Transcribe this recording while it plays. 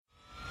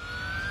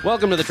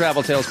Welcome to the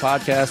Travel Tales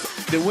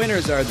Podcast. The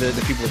winners are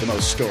the people with the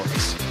most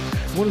stories.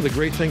 One of the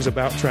great things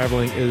about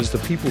traveling is the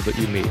people that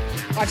you meet.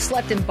 I've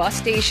slept in bus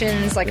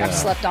stations, I've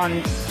slept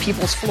on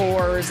people's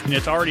floors. And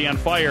it's already on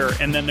fire,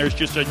 and then there's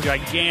just a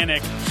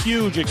gigantic,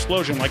 huge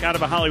explosion, like out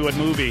of a Hollywood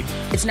movie.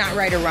 It's not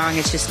right or wrong,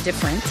 it's just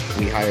different.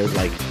 We hired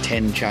like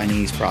 10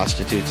 Chinese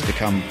prostitutes to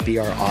come be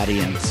our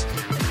audience.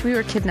 We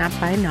were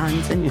kidnapped by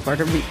nuns in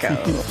Puerto Rico.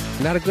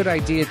 Not a good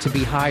idea to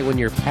be high when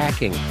you're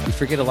packing. You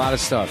forget a lot of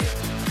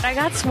stuff. I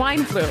got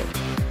swine flu.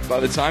 By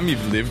the time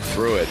you've lived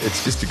through it,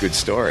 it's just a good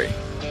story.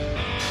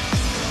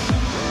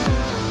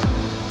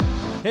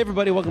 Hey,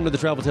 everybody. Welcome to the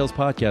Travel Tales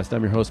Podcast.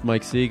 I'm your host,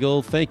 Mike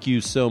Siegel. Thank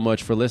you so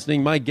much for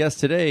listening. My guest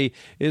today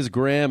is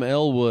Graham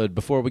Elwood.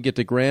 Before we get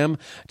to Graham,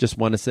 just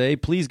want to say,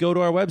 please go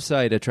to our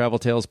website at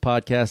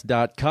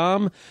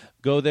traveltalespodcast.com.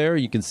 Go there.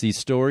 You can see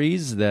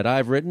stories that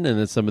I've written and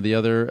that some of the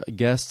other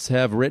guests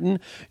have written.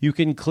 You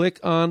can click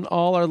on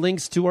all our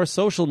links to our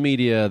social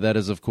media. That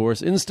is, of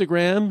course,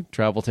 Instagram,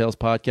 Travel Tales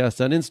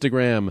Podcast on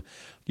Instagram.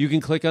 You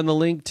can click on the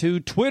link to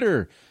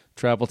Twitter,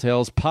 Travel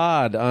Tales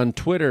Pod on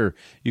Twitter.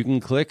 You can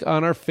click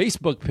on our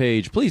Facebook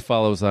page. Please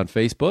follow us on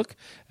Facebook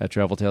at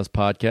Travel Tales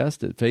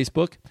Podcast at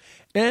Facebook.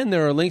 And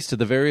there are links to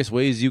the various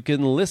ways you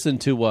can listen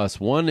to us.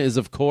 One is,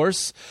 of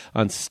course,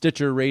 on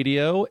Stitcher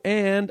Radio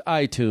and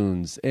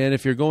iTunes. And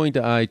if you're going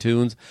to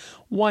iTunes,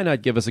 why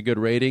not give us a good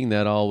rating?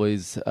 That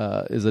always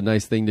is a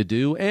nice thing to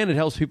do. And it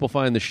helps people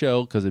find the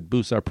show because it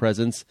boosts our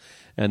presence,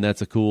 and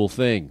that's a cool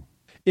thing.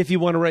 If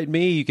you want to write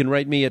me, you can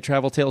write me at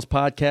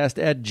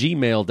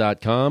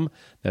traveltalespodcast@gmail.com.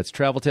 That's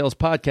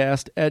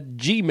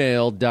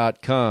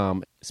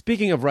traveltalespodcast@gmail.com.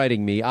 Speaking of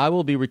writing me, I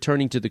will be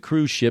returning to the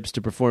cruise ships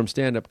to perform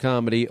stand-up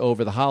comedy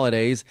over the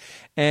holidays,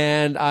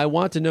 and I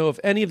want to know if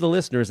any of the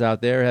listeners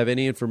out there have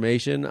any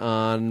information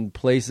on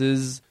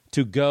places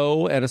to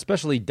go, and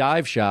especially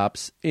dive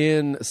shops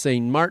in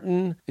St.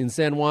 Martin, in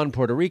San Juan,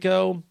 Puerto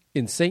Rico,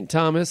 in St.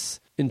 Thomas,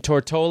 in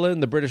Tortola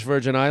in the British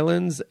Virgin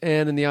Islands,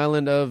 and in the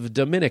island of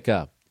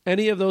Dominica.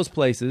 Any of those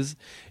places,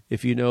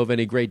 if you know of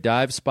any great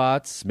dive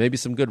spots, maybe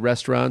some good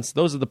restaurants,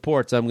 those are the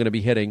ports I'm going to be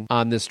hitting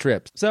on this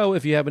trip. So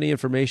if you have any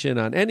information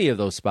on any of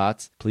those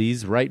spots,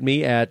 please write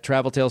me at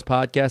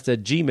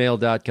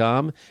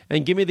traveltalespodcast@gmail.com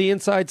and give me the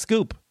inside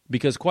scoop,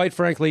 because quite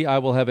frankly, I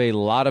will have a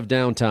lot of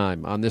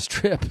downtime on this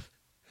trip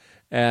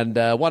and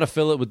want to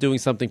fill it with doing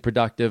something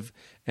productive.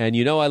 And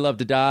you know I love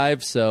to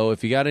dive, so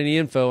if you got any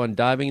info on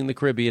diving in the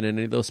Caribbean and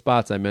any of those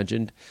spots I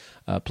mentioned,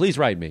 please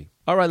write me.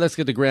 All right, let's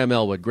get to Graham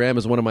Elwood. Graham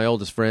is one of my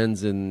oldest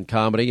friends in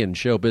comedy and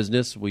show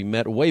business. We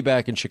met way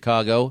back in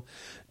Chicago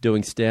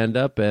doing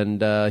stand-up,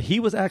 and he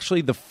was actually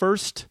the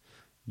first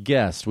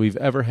guest we've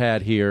ever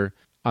had here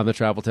on the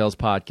Travel Tales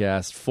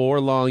Podcast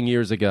 4 long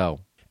years ago.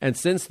 And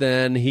since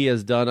then, he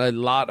has done a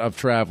lot of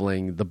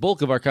traveling. The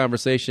bulk of our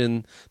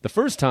conversation the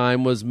first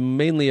time was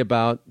mainly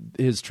about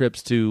his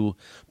trips to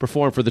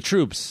perform for the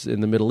troops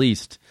in the Middle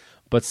East.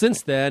 But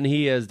since then,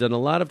 he has done a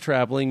lot of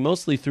traveling,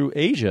 mostly through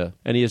Asia,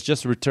 and he has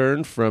just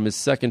returned from his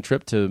second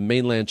trip to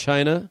mainland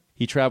China.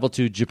 He traveled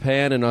to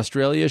Japan and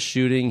Australia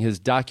shooting his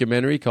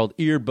documentary called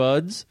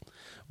Earbuds,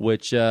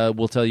 which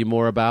we'll tell you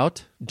more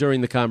about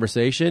during the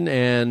conversation.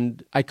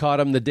 And I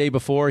caught him the day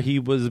before he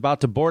was about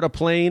to board a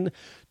plane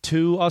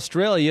to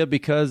Australia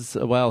because,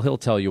 well, he'll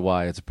tell you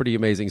why. It's a pretty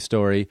amazing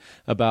story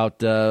about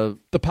the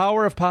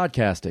power of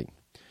podcasting.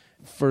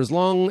 For as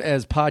long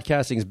as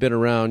podcasting has been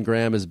around,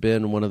 Graham has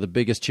been one of the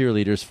biggest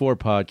cheerleaders for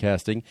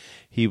podcasting.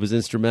 He was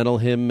instrumental,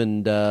 him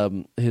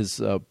and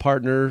his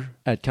partner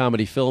at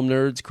Comedy Film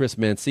Nerds, Chris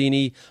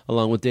Mancini,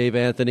 along with Dave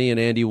Anthony and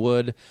Andy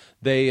Wood.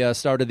 They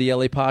started the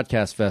LA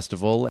Podcast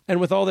Festival. And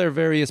with all their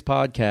various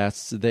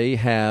podcasts, they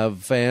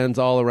have fans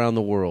all around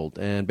the world.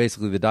 And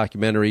basically the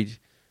documentary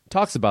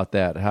talks about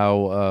that,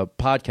 how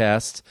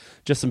podcasts,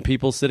 just some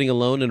people sitting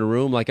alone in a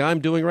room like I'm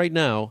doing right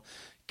now,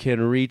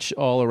 can reach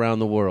all around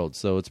the world.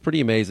 So it's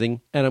pretty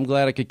amazing, and I'm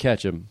glad I could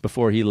catch him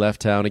before he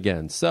left town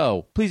again.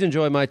 So please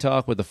enjoy my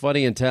talk with the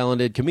funny and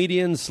talented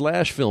comedian /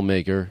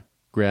 filmmaker,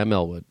 Graham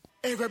Elwood.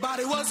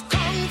 Everybody was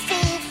kung fu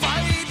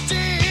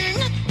fighting.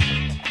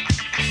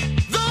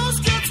 Those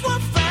kids were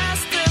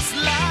fast as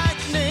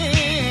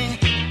lightning.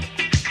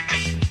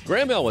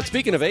 Graham Elwood,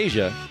 speaking of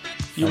Asia,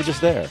 you were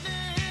just there.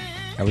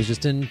 I was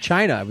just in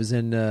China. I was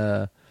in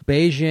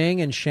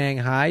Beijing and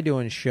Shanghai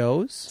doing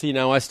shows. See,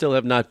 now I still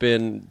have not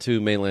been to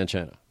mainland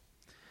China.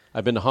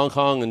 I've been to Hong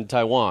Kong and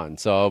Taiwan,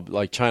 so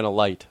like China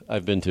Light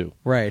I've been to.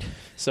 Right.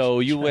 So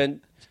you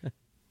went,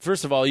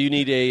 first of all, you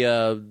need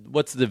a,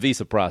 what's the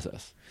visa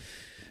process?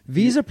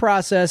 Visa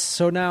process,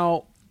 so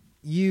now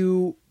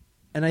you,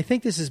 and I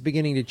think this is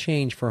beginning to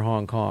change for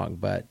Hong Kong,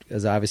 but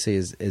as obviously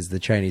as the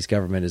Chinese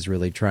government is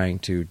really trying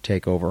to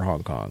take over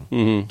Hong Kong.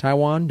 Mm-hmm.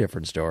 Taiwan,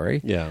 different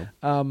story. Yeah.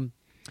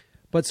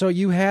 But so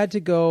you had to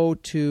go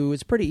to,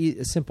 it's pretty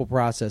a simple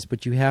process,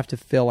 but you have to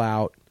fill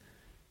out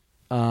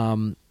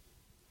a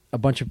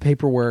bunch of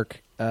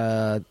paperwork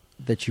that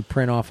you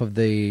print off of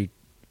the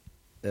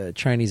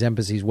Chinese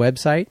embassy's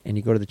website, and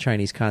you go to the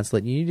Chinese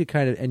consulate,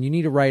 and you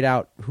need to write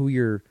out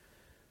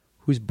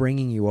who's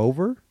bringing you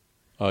over.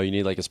 Oh, you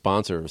need like a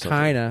sponsor or something.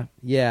 Kinda,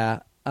 yeah.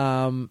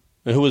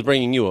 And who was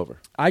bringing you over?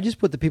 I just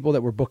put the people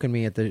that were booking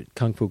me at the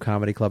Kung Fu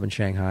Comedy Club in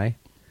Shanghai.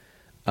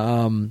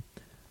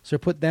 So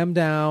put them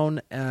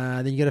down.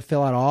 Then you got to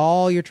fill out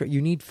all your.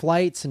 You need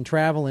flights and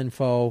travel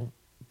info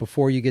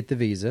before you get the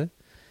visa.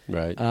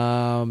 Right.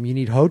 You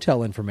need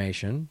hotel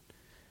information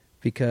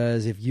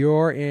because if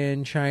you're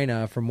in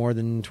China for more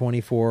than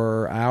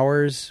 24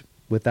 hours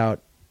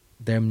without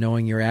them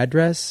knowing your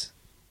address,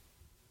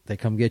 they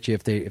come get you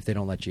if they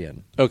don't let you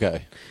in.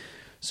 Okay.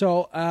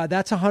 So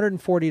that's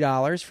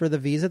 $140 for the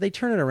visa. They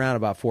turn it around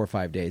about 4 or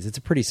 5 days. It's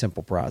a pretty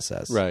simple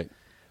process. Right.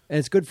 And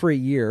it's good for a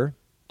year.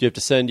 Do you have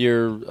to send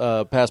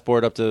your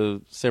passport up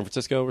to San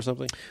Francisco or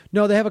something?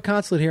 No, they have a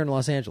consulate here in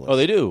Los Angeles. Oh,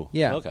 they do?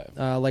 Yeah. Okay.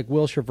 Like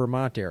Wilshire,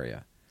 Vermont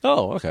area.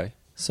 Oh, okay.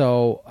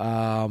 So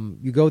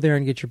you go there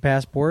and get your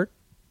passport.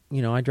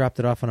 You know, I dropped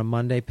it off on a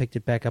Monday, picked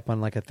it back up on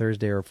like a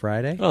Thursday or a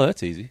Friday. Oh,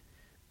 that's easy.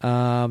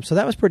 So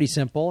that was pretty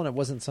simple, and it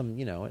wasn't some,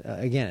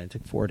 again, it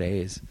took 4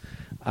 days.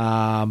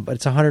 But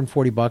it's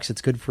 $140.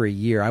 It's good for a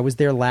year. I was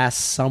there last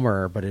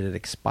summer, but it had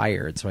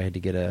expired, so I had to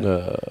get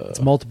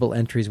it's multiple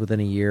entries within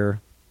a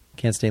year.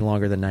 Can't stay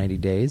longer than 90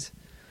 days.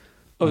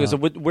 Okay, so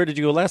where did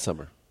you go last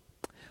summer?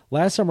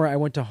 Last summer, I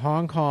went to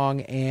Hong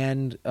Kong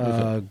and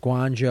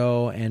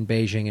Guangzhou and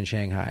Beijing and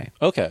Shanghai.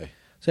 Okay.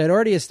 So I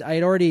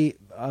had already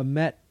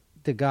met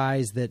the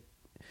guys that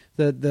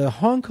the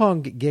Hong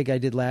Kong gig I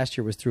did last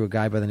year was through a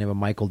guy by the name of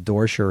Michael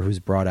Dorsher, who's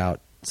brought out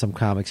some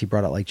comics. He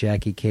brought out like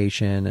Jackie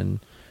Cation and.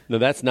 No,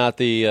 that's not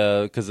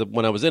the because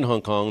when I was in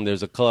Hong Kong,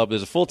 there's a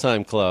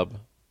full-time club,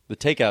 the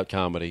Takeout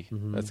Comedy.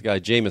 Mm-hmm. That's the guy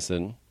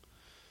Jameson,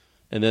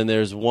 and then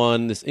there's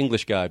this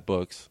English guy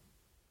books,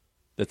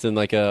 that's in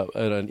like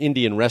an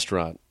Indian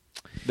restaurant.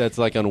 That's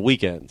like on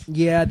weekends.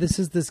 Yeah,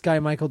 this guy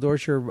Michael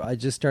Dorsher. I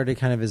just started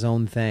kind of his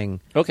own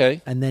thing.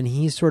 Okay, and then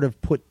he sort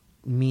of put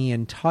me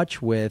in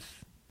touch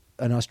with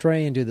an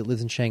Australian dude that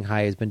lives in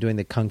Shanghai. Has been doing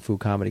the Kung Fu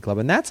Comedy Club,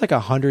 and that's like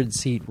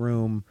 100-seat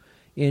room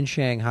in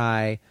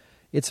Shanghai.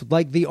 It's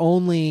like the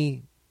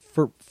only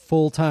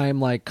full-time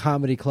like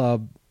comedy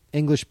club,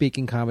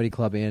 English-speaking comedy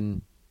club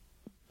in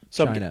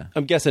China.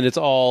 I'm guessing it's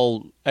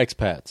all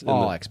expats.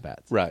 All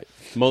expats, right?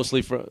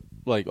 Mostly from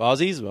like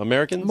Aussies,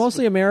 Americans.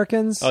 Mostly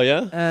Americans. Oh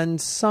yeah,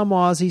 and some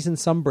Aussies and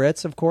some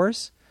Brits, of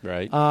course.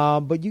 Right.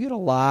 But you get a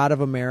lot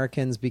of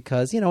Americans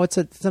because it's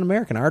an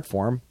American art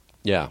form.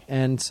 Yeah.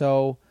 And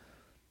so,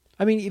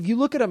 I mean, if you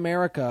look at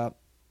America,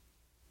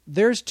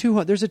 there's a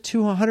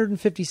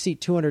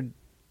 250-seat,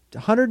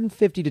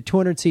 150 to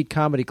 200 seat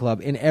comedy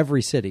club in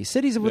every city.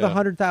 Cities with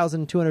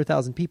 100,000,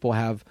 200,000 people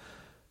have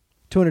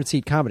 200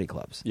 seat comedy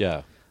clubs.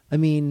 Yeah. I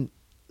mean,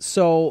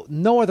 so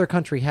no other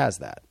country has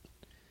that.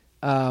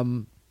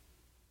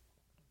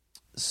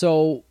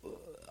 So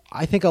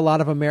I think a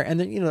lot of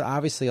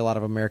obviously a lot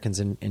of Americans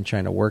in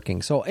China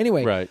working. So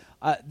anyway, right.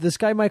 This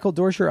guy Michael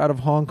Dorsher out of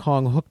Hong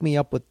Kong hooked me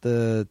up with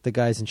the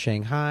guys in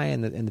Shanghai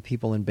and the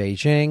people in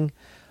Beijing.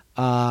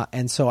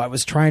 And so I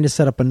was trying to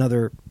set up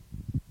another.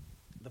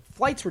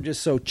 Flights were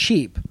just so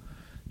cheap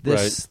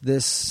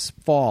this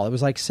fall. It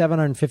was like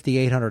 $750,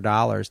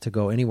 $800 to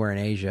go anywhere in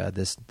Asia.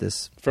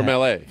 From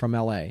LA. From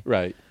LA,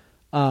 right?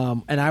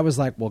 And I was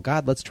like, well,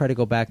 God, let's try to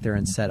go back there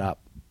and set up.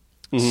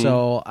 Mm-hmm.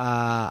 So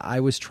I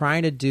was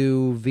trying to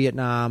do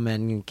Vietnam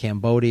and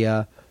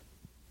Cambodia,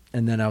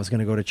 and then I was going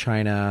to go to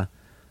China,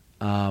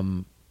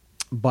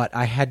 but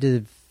I had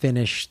to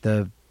finish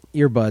the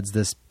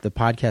Earbuds, the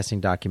podcasting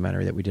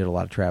documentary that we did a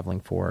lot of traveling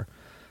for.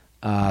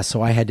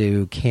 So I had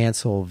to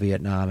cancel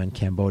Vietnam and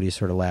Cambodia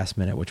sort of last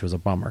minute, which was a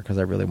bummer because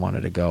I really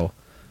wanted to go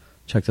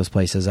check those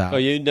places out. Oh,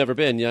 you'd never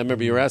been? Yeah, I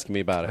remember you were asking me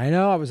about it. I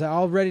know. I was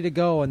all ready to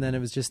go, and then it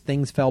was just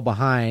things fell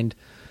behind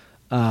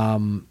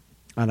on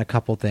a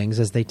couple things,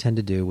 as they tend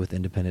to do with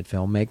independent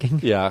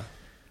filmmaking. Yeah.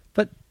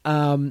 But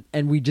and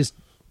we just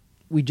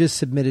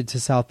submitted to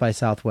South by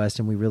Southwest,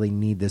 and we really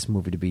need this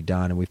movie to be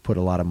done, and we've put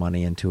a lot of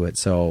money into it.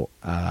 So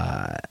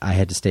I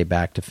had to stay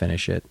back to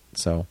finish it.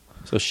 So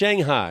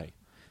Shanghai.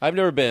 I've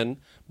never been,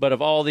 but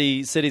of all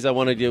the cities I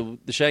want to do,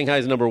 Shanghai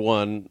is number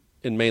one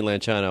in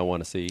mainland China I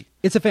want to see.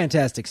 It's a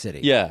fantastic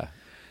city. Yeah.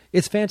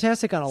 It's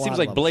fantastic on a lot of levels.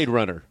 Seems like Blade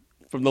Runner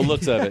from the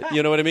looks of it.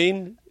 You know what I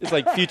mean? It's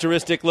like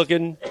futuristic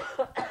looking.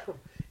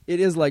 It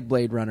is like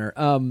Blade Runner.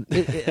 Well,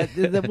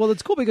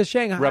 it's cool because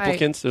Shanghai...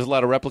 Replicants. There's a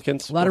lot of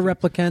replicants. A lot of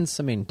replicants.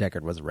 I mean,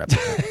 Deckard was a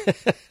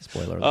replicant.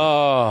 Spoiler alert.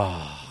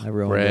 Oh, I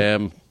ruined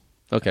Bram.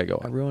 It. Okay, go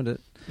on. I ruined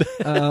it.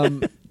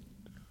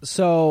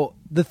 So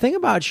the thing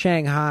about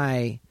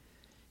Shanghai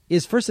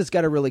is, first, it's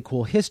got a really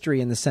cool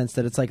history in the sense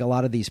that it's like a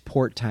lot of these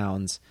port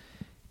towns.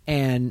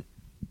 And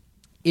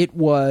it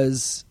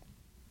was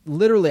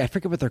literally, I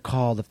forget what they're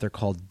called, if they're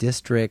called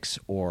districts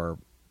or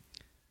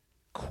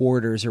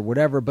quarters or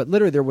whatever, but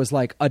literally there was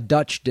like a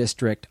Dutch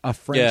district, a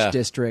French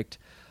district,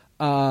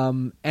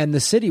 and the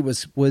city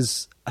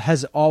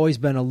has always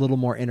been a little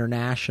more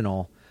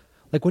international.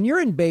 Like when you're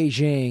in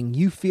Beijing,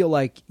 you feel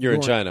like you're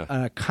in China,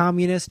 a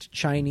communist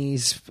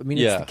Chinese. I mean,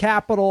 it's the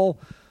capital.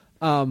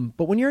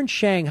 But when you're in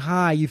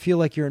Shanghai, you feel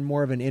like you're in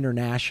more of an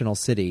international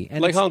city,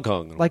 and like Hong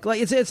Kong. Like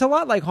it's a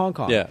lot like Hong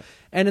Kong. Yeah.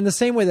 And in the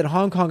same way that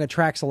Hong Kong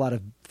attracts a lot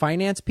of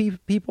finance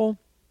people,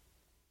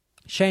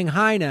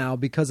 Shanghai now,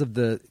 because of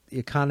the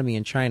economy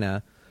in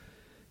China,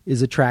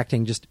 is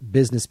attracting just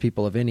business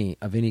people of any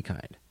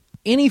kind.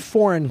 Any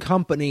foreign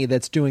company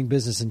that's doing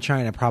business in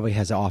China probably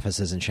has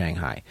offices in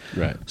Shanghai.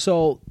 Right.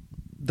 So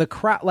the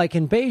crowd, like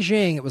in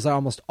Beijing, it was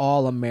almost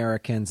all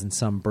Americans and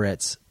some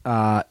Brits.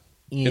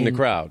 In the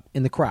crowd.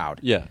 In the crowd.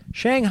 Yeah.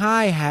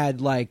 Shanghai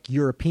had like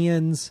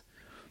Europeans,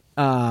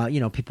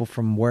 people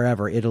from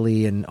wherever,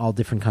 Italy and all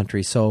different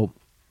countries. So,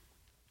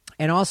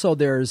 and also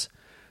there's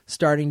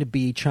starting to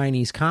be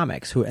Chinese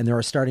comics and there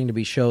are starting to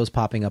be shows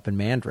popping up in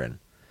Mandarin.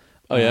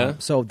 Oh, yeah?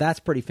 So that's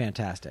pretty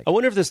fantastic. I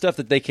wonder if there's stuff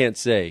that they can't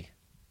say.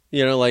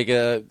 Like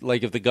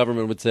if the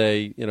government would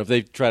say, if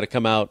they try to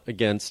come out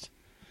against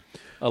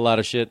a lot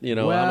of shit,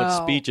 how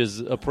much speech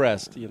is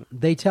oppressed.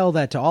 They tell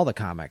that to all the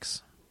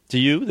comics. To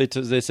you?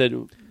 They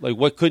said, like,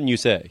 what couldn't you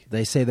say?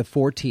 They say the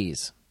 4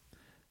 T's.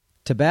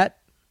 Tibet,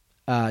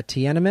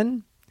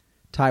 Tiananmen,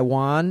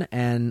 Taiwan,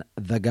 and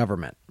the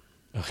government.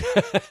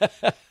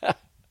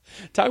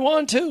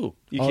 Taiwan, too.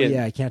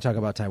 I can't talk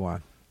about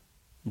Taiwan.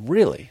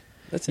 Really?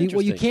 That's interesting.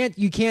 Well,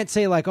 you can't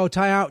say like, oh,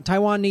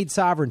 Taiwan needs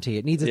sovereignty.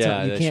 It needs its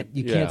own.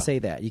 You can't say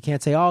that. You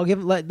can't say, oh,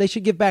 they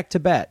should give back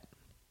Tibet.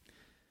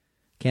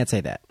 Can't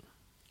say that.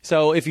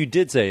 So if you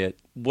did say it,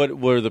 what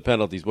were the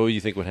penalties? What would you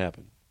think would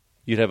happen?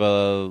 You'd have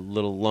a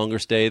little longer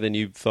stay than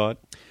you thought?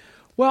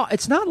 Well,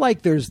 it's not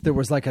like there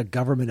was like a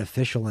government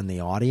official in the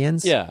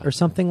audience or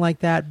something like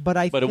that. But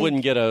it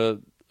wouldn't get a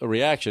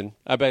reaction.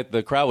 I bet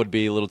the crowd would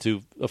be a little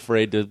too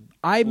afraid to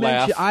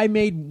laugh. I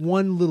made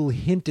one little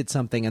hint at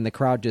something, and the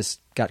crowd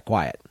just got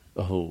quiet.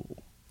 Oh.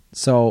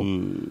 So,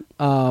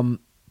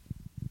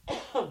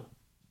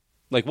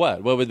 like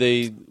what? What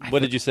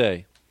did you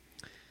say?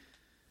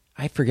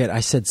 I forget.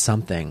 I said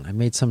something. I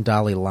made some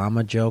Dalai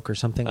Lama joke or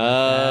something like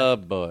that. Oh,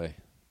 boy.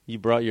 You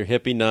brought your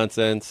hippie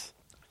nonsense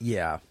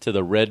to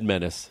the Red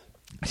Menace.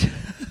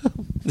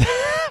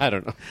 I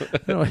don't know.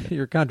 No,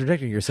 you're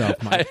contradicting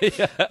yourself, Mike.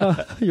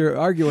 You're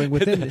arguing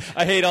within.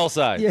 I hate all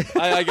sides. Yeah.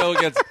 I go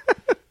against.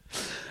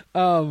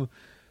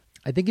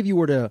 I think if you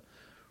were to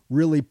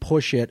really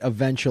push it,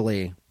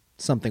 eventually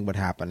something would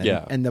happen.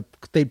 And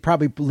they'd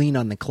probably lean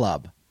on the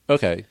club.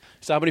 Okay.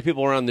 So how many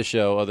people were on the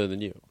show other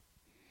than you?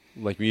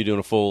 Like, were you doing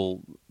a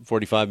full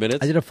 45 minutes?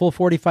 I did a full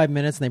 45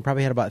 minutes, and they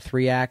probably had about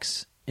 3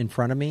 acts in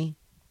front of me,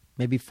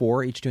 maybe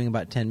 4, each doing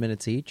about 10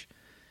 minutes each.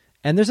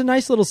 And there's a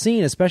nice little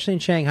scene, especially in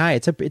Shanghai.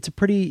 It's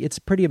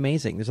pretty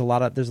amazing. There's a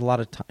lot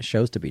of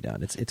shows to be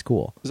done. It's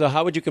cool. So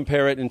how would you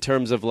compare it in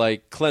terms of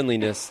like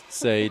cleanliness,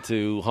 say,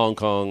 to Hong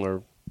Kong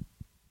or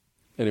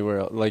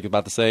anywhere else? Like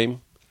about the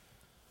same?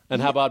 And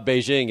how about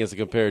Beijing as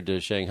compared to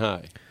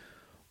Shanghai?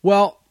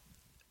 Well,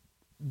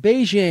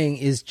 Beijing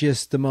is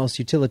just the most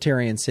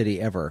utilitarian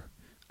city ever.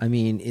 I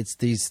mean, it's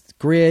these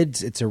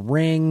grids, it's a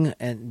ring,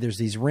 and there's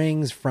these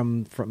rings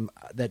from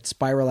that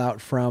spiral out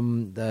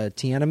from the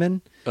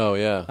Tiananmen. Oh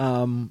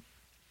yeah.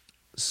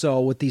 So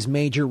with these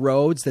major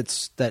roads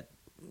that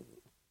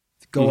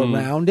go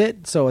around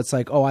it, so it's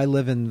like, oh, I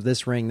live in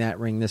this ring, that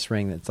ring, this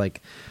ring. It's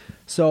like,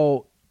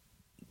 so,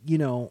 is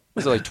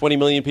it like 20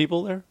 million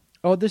people there?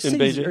 Oh, the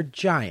cities are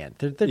giant.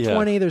 They're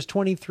 20. There's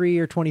 23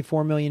 or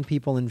 24 million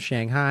people in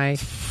Shanghai.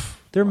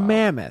 They're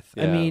mammoth.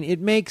 Yeah. I mean, it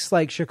makes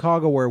like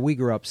Chicago, where we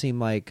grew up, seem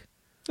like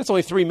that's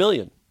only 3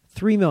 million.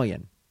 3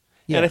 million.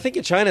 Yeah. And I think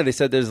in China they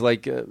said there's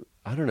like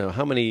I don't know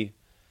how many,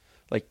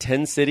 like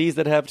 10 cities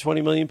that have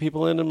 20 million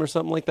people in them or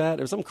something like that.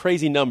 It was some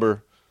crazy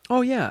number.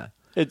 Oh yeah.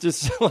 It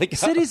just like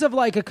cities of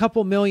like a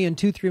couple million,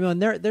 2-3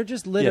 million. They're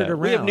just littered around.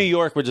 We have New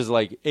York, which is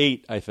like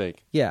 8, I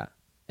think. Yeah.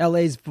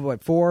 LA's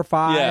what, 4 or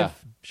 5? Yeah.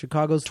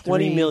 Chicago's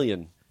 20 3.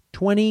 million.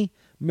 20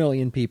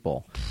 million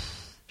people.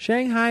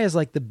 Shanghai is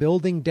like the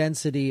building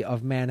density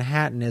of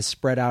Manhattan is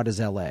spread out as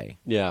L.A.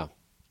 Yeah.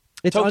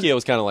 Tokyo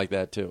is kind of like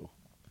that, too.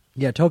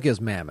 Yeah, Tokyo's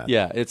mammoth.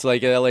 Yeah, it's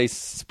like L.A.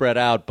 spread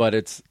out, but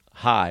it's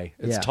high.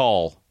 It's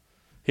tall.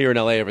 Here in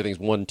L.A., everything's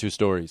 1-2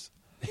 stories.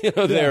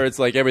 There it's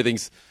like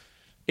everything's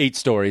 8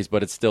 stories,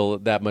 but it's still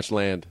that much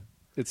land.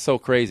 It's so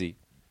crazy.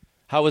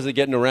 How was it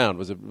getting around?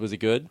 Was it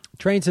good?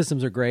 Train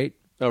systems are great.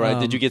 All right.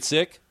 Did you get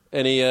sick?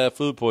 Any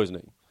food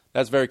poisoning?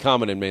 That's very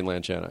common in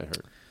mainland China, I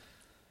heard.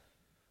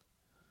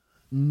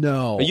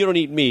 No. But you don't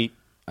eat meat,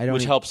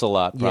 which helps a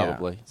lot,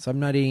 probably. Yeah. So I'm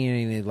not eating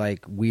any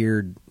like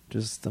weird,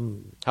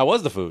 How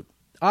was the food?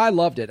 I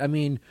loved it. I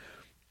mean,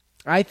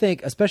 I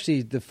think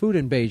especially the food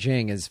in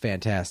Beijing is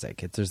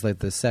fantastic. There's like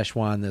the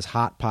Szechuan, this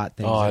hot pot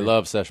thing. Oh, I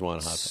love Szechuan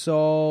hot pot.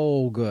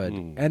 So good.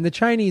 And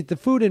the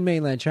food in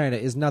mainland China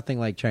is nothing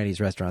like Chinese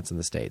restaurants in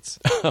the States.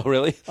 Oh,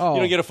 really? Oh.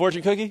 You don't get a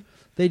fortune cookie?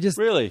 They just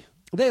really.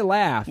 They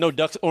laugh. No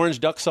orange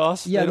duck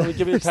sauce? Yeah, they don't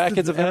give you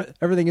packets of that?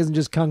 Everything isn't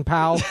just Kung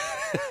Pao,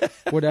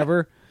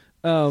 whatever.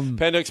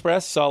 Panda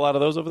Express, saw a lot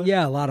of those over there?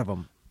 Yeah, a lot of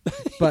them.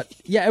 But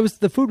yeah,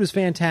 the food was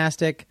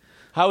fantastic.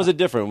 How is it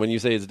different when you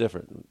say it's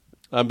different?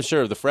 I'm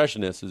sure the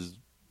freshness is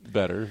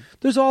better.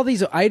 There's all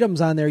these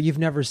items on there you've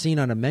never seen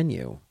on a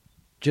menu.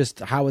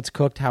 Just how it's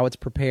cooked, how it's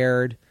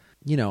prepared.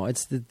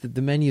 It's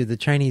the menu, the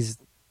Chinese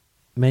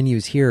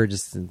menus here,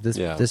 just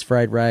this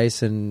fried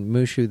rice and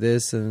mushu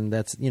this and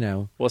that's,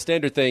 Well,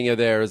 standard thing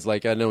there is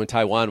like, I know in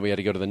Taiwan we had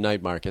to go to the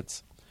night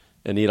markets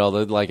and eat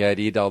I'd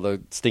eat all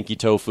the stinky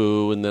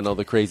tofu and then all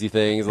the crazy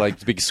things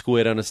like big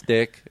squid on a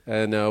stick.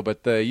 But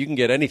you can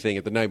get anything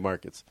at the night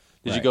markets.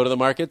 Did you go to the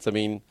markets? I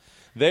mean,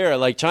 there,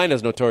 like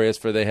China's notorious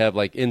for they have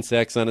like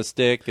insects on a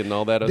stick and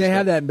all that other They stuff.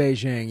 have that in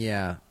Beijing,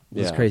 yeah.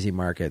 Those Yeah. crazy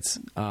markets.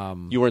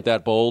 You weren't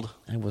that bold?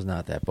 I was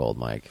not that bold,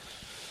 Mike.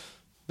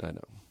 I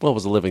know. Well, it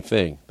was a living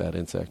thing, that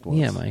insect was.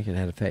 Yeah, Mike, it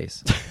had a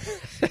face.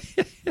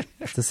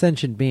 It's a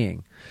sentient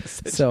being.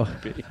 So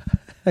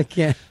I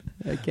can't.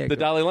 The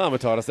Dalai Lama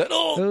taught us that.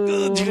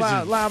 Ooh,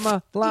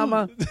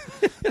 llama.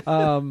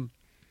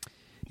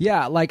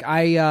 Yeah, like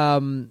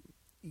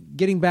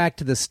getting back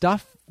to the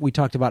stuff we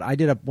talked about.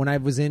 When I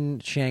was in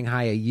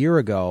Shanghai a year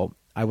ago,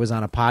 I was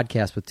on a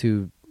podcast with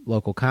two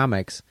local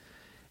comics.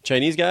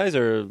 Chinese guys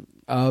or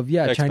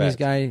expats? Chinese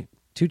guy,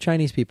 two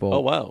Chinese people. Oh,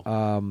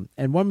 wow.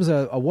 And one was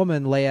a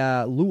woman,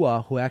 Leia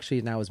Lua, who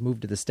actually now has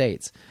moved to the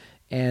States.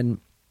 And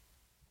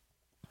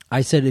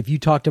I said, if you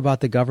talked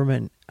about the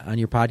government on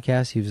your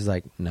podcast, he was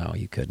like, no,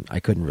 you couldn't. I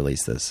couldn't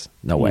release this.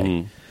 No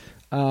way.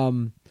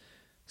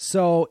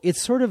 So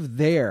it's sort of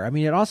there. I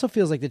mean, it also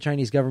feels like the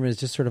Chinese government is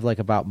just sort of like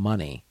about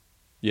money.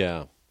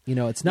 Yeah. You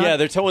know, it's not. Yeah,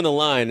 they're towing the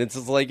line. It's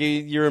just like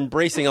you're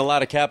embracing a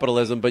lot of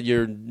capitalism, but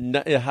you're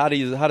not, how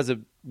does it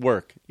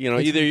work? You know,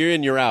 either you're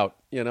in, you're out.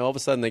 You know, all of a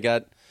sudden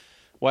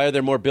why are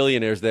there more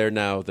billionaires there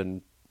now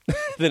than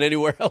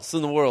anywhere else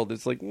in the world?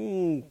 It's like,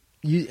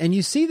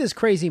 You see this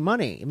crazy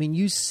money. I mean,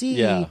 you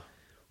see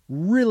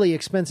really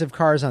expensive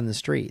cars on the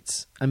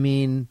streets. I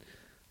mean,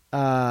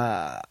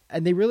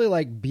 and they really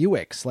like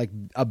Buicks. Like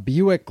a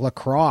Buick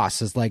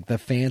LaCrosse is like the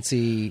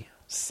fancy.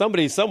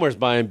 Somebody somewhere's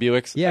buying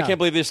Buicks. Yeah. I can't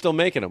believe they're still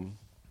making them.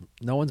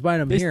 No one's buying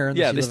them here.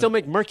 Yeah, they still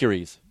make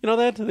Mercuries. You know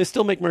that? They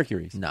still make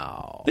Mercuries.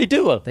 No. They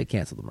do. They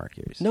canceled the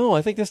Mercuries. No,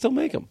 I think they still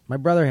make them. My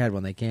brother had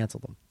one. They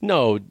canceled them.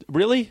 No,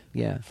 really?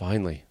 Yeah.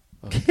 Finally.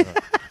 Oh, God.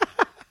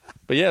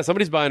 But yeah,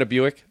 somebody's buying a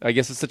Buick. I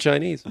guess it's the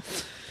Chinese.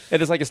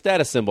 And it's like a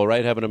status symbol,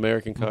 right? Have an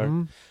American car.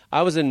 Mm-hmm.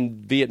 I was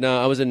in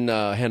Vietnam. I was in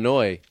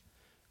Hanoi,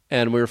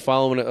 and we were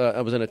following.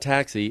 I was in a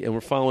taxi, and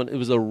we're following. It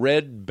was a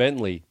red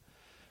Bentley.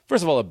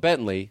 First of all, a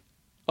Bentley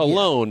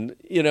alone,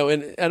 you know,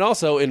 and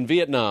also in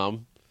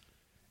Vietnam,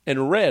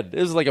 and red.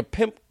 It was like a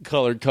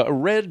pimp-colored car, a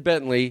red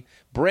Bentley,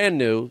 brand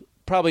new,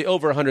 probably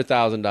over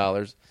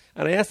 $100,000.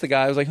 And I asked the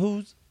guy, I was like,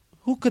 who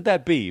could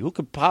that be? Who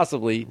could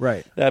possibly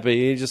that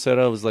be? He just said,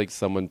 it was like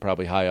someone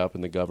probably high up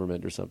in the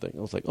government or something.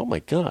 I was like, oh, my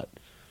God.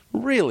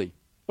 Really?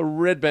 A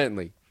red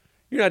Bentley?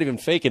 You're not even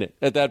faking it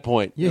at that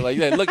point. You're like,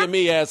 hey, look at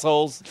me,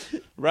 assholes.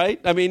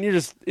 Right? I mean, you're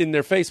just in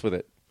their face with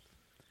it.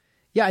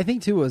 Yeah, I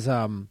think, too, there's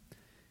the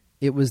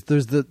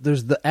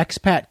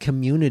expat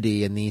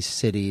community in these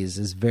cities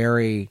is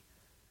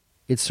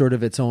it's sort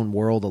of its own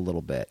world a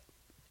little bit.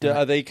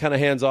 Are they kind of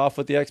hands off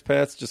with the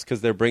expats just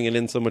because they're bringing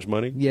in so much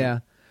money? Yeah.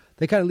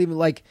 They kind of leave it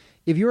like,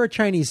 if you're a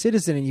Chinese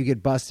citizen and you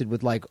get busted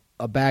with like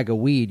a bag of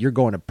weed, you're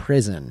going to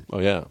prison. Oh,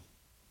 yeah.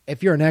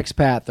 If you're an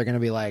expat, they're going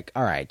to be like,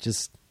 all right,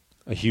 just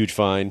a huge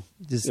fine.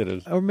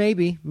 Or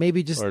maybe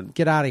just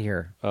get out of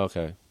here.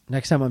 Okay.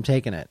 Next time I'm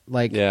taking it.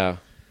 Like, yeah.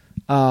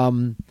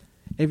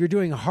 If you're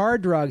doing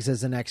hard drugs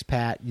as an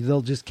expat,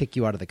 they'll just kick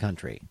you out of the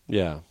country.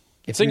 Yeah.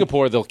 In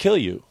Singapore, they'll kill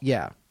you.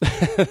 Yeah.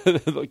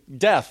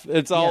 Death.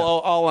 It's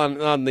all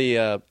on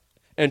the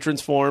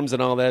entrance forms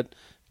and all that.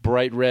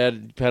 Bright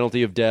red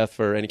penalty of death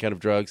for any kind of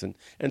drugs, and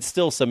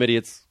still some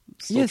idiots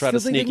still try to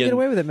sneak in. Get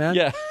away with it, man.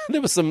 Yeah,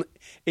 there was some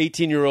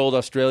 18-year-old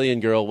Australian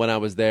girl when I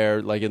was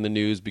there, like in the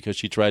news, because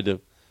she tried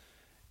to.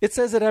 It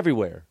says it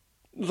everywhere.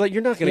 Like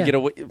you're not going to get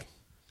away.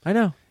 I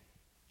know.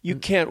 You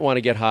can't want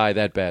to get high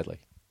that badly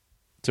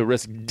to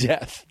risk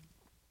death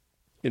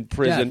in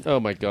prison. Death.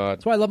 Oh my God!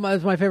 That's why I love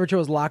my favorite show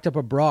is Locked Up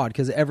Abroad,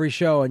 because every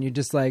show and you're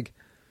just like.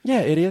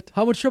 Yeah, idiot.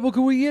 How much trouble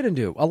could we get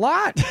into? A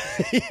lot.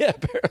 Yeah,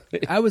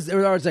 apparently. I was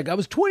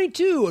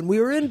 22 and we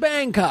were in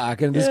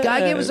Bangkok and this guy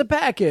gave us a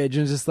package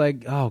and it's just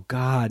like, oh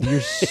God, you're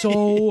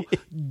so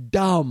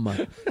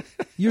dumb.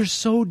 You're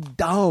so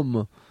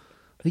dumb.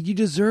 Like you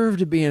deserve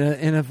to be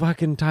in a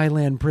fucking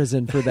Thailand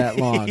prison for that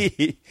long.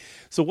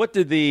 So what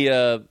did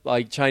the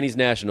Chinese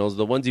nationals,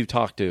 the ones you've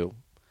talked to,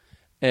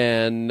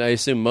 and I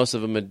assume most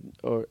of them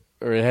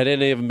had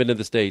any of them been to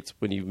the States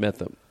when you met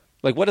them?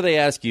 Like, what do they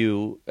ask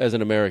you as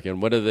an American?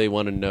 What do they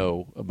want to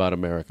know about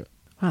America?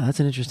 Wow, that's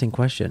an interesting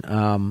question.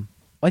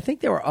 I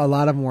think a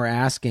lot of them were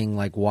asking,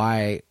 like,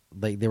 why,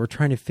 like, they were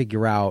trying to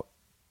figure out,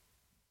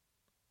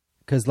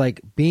 because, like,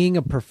 being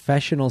a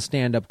professional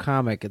stand-up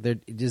comic, they're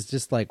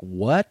just like,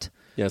 what?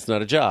 Yeah, it's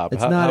not a job.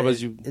 It's how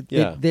was you?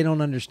 They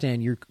don't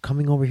understand. You're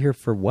coming over here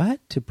for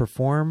what? To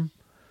perform?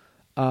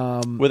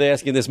 Were they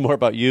asking this more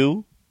about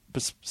you?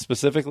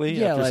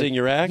 Specifically, after seeing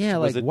your act? Yeah,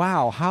 like,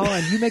 wow, how,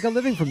 and you make a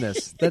living from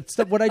this? That's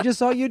what I just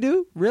saw you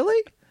do?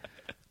 Really?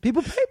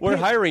 People pay. We're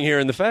hiring here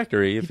in the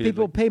factory.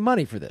 People pay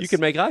money for this. You can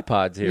make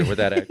iPods here with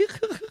that act.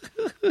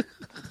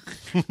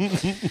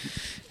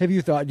 Have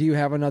you thought, do you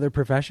have another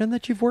profession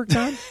that you've worked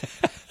on?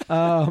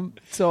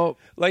 So,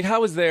 like,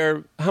 how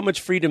much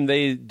freedom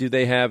do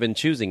they have in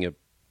choosing a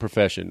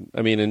profession?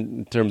 I mean,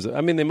 in terms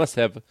of, they must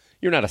have,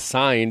 you're not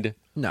assigned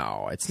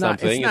No, it's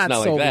something. not. It's not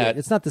like Soviet. that.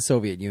 It's not the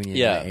Soviet Union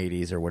Yeah. in the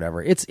 80s or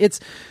whatever.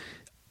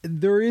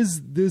 There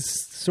is this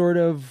sort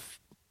of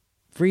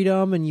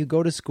freedom, and you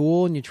go to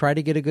school and you try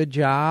to get a good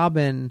job,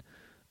 and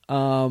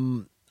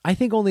I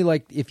think only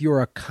like if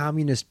you're a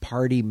Communist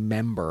Party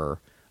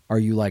member are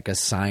you like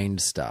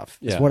assigned stuff.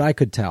 It's what I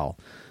could tell.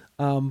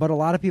 But a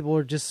lot of people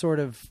are just sort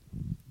of,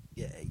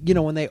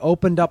 when they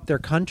opened up their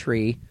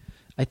country,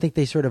 I think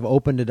they sort of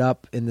opened it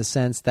up in the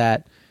sense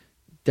that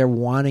they're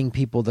wanting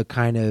people to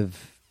kind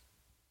of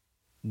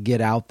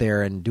get out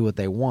there and do what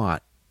they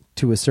want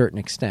to a certain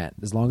extent,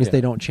 as long as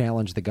they don't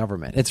challenge the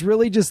government. It's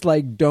really just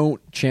like,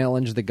 don't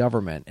challenge the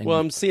government. And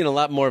I'm seeing a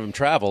lot more of them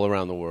travel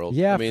around the world.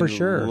 Yeah, I mean, for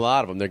sure. A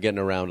lot of them, they're getting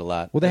around a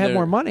lot. Well, they And have they're-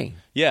 more money.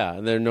 Yeah,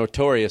 and they're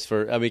notorious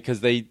for,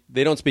 because they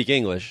don't speak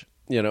English,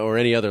 or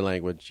any other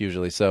language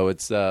usually. So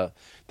it's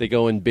they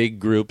go in big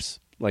groups,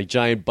 like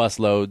giant bus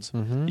loads.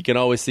 Mm-hmm. You can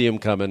always see them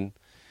coming.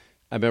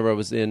 I remember I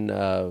was in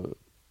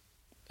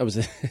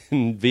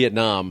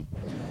Vietnam,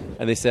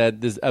 and they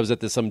said I was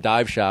at some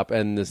dive shop,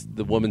 and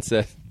the woman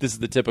said, "This is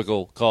the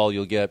typical call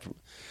you'll get.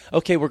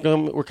 Okay, we're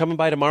coming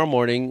by tomorrow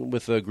morning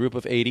with a group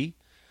of 80.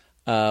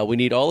 We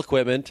need all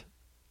equipment.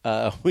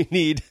 We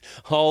need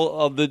all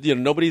of the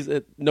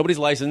nobody's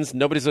licensed.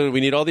 We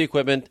need all the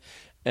equipment,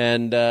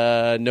 and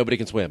nobody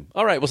can swim.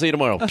 All right, we'll see you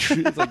tomorrow."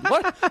 It's like,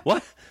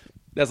 what?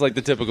 That's like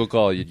the typical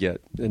call you'd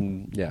get,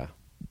 and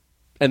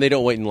and they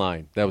don't wait in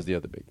line. That was the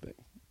other big thing.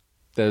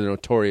 They're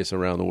notorious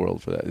around the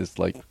world for that. It's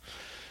like,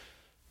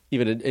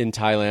 even in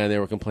Thailand, they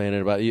were complaining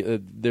about. You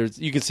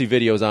can see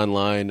videos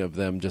online of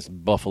them just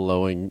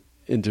buffaloing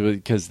into it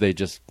because they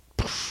just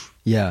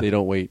they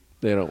don't wait.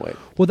 They don't wait.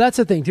 Well, that's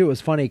the thing too. It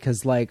was funny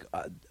because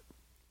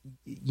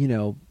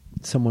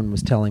someone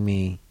was telling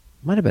me,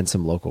 might have been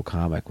some local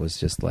comic, was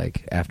just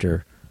like,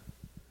 after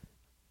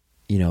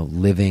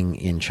living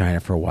in China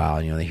for a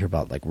while, they hear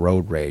about like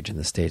road rage in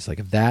the States.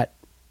 Like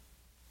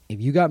if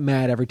you got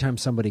mad every time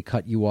somebody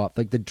cut you off,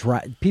 like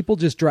people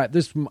just drive.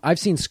 I've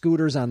seen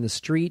scooters on the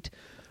street,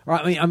 or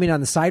I mean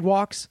on the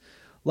sidewalks.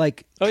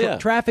 Like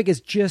traffic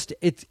is just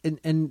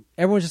and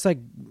everyone's just like,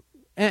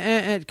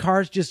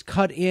 cars just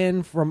cut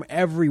in from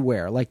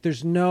everywhere. Like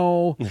there's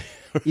no,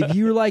 if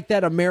you're like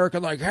that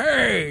American, like,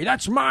 hey,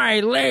 that's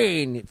my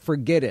lane,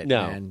 forget it.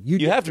 No, man.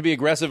 You have to be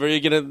aggressive, or you're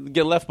gonna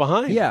get left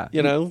behind. Yeah,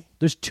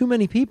 there's too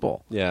many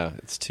people. Yeah,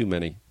 it's too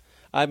many.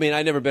 I mean,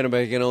 I've never been, but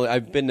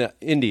I've been to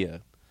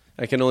India.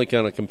 I can only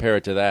kind of compare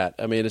it to that.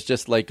 I mean, it's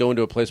just like going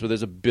to a place where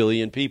there's 1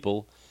 billion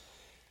people.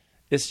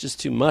 It's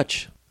just too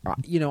much.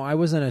 I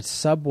was in a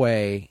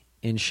subway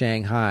in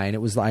Shanghai, and it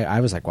was like, I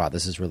was like, wow,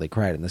 this is really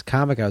crowded. And this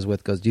comic I was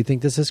with goes, "Do you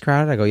think this is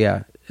crowded?" I go,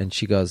 "Yeah." And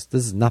she goes,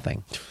 "This is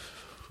nothing."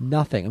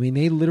 Nothing. I mean,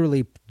 they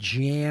literally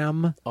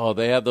jam. Oh,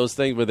 they have those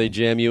things where they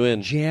jam you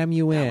in. That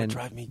would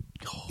drive me.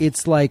 Oh.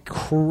 It's like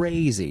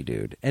crazy,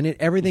 dude. And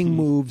everything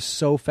moves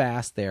so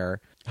fast there.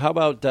 How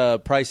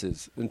about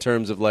prices in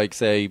terms of, like,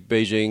 say,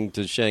 Beijing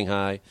to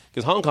Shanghai?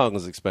 Because Hong Kong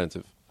is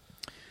expensive.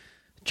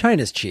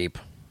 China's cheap.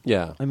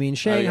 Yeah. I mean,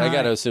 Shanghai. I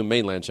got to assume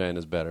mainland China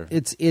is better.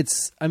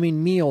 I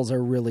mean, meals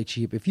are really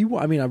cheap.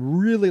 A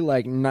really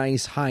like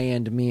nice high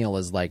end meal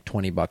is like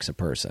 $20 a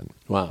person.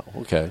 Wow.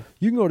 Okay.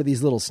 You can go to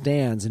these little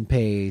stands and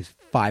pay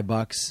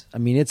 $5. I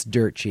mean, it's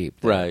dirt cheap.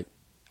 Right.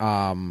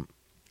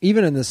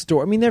 Even in the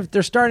store. I mean,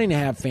 they're starting to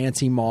have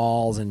fancy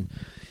malls and,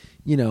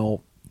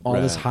 all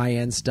this high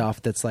end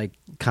stuff that's like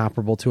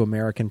comparable to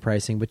American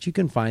pricing, but you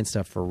can find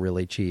stuff for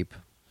really cheap.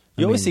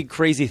 You always see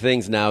crazy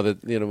things now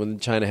that, when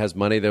China has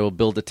money, they will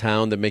build a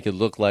town that make it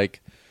look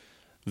like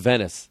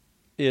Venice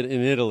in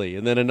Italy,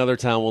 and then another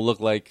town will look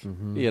like,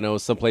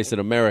 someplace in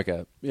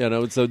America.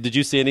 So did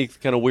you see any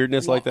kind of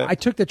weirdness like that? I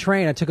took the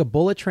train. I took a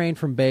bullet train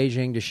from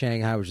Beijing to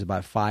Shanghai, which is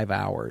about 5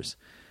 hours.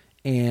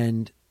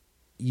 And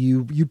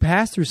you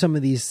pass through some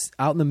of these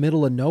out in the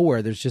middle of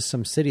nowhere. There's just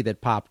some city that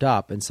popped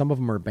up, and some of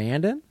them are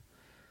abandoned.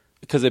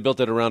 Because they built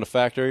it around a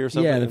factory or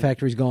something? Yeah, the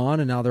factory's gone,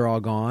 and now they're all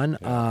gone.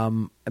 Yeah.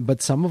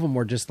 But some of them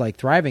were just like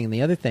thriving. And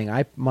the other thing,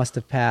 I must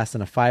have passed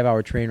in a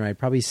 5-hour train ride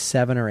probably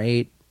 7 or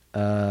 8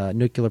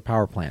 nuclear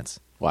power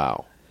plants.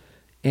 Wow.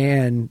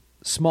 And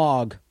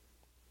smog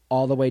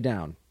all the way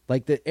down.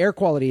 Like the air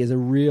quality is a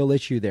real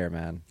issue there,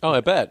 man. Oh, I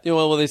bet.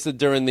 Well, they said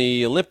during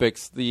the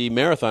Olympics, the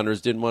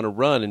marathoners didn't want to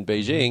run in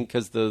Beijing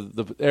because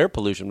the air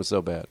pollution was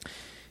so bad.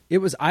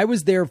 I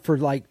was there for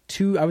like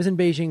I was in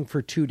Beijing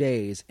for 2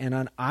 days, and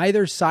on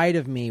either side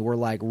of me were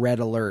like red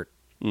alert.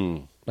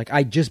 Like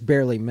I just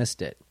barely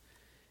missed it.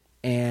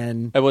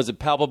 And was it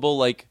palpable?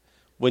 Like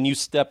when you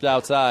stepped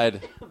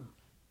outside,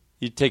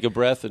 you take a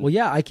breath and... Well,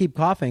 yeah, I keep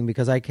coughing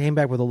because I came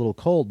back with a little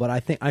cold, but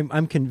I think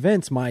I'm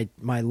convinced my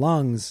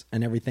lungs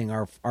and everything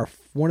are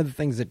one of the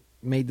things that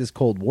made this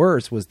cold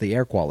worse was the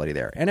air quality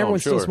there. And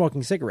everyone's still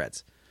smoking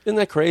cigarettes. Isn't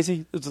that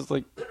crazy? It's just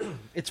like...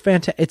 It's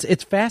fantastic.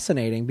 It's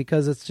fascinating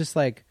because it's just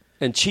like...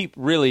 And cheap,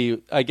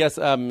 really, I guess,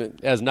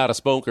 as not a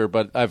smoker,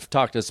 but I've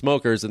talked to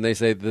smokers, and they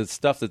say the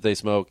stuff that they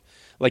smoke,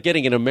 like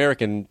getting an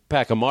American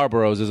pack of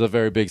Marlboros is a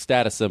very big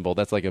status symbol.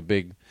 That's like a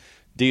big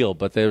deal.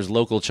 But there's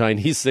local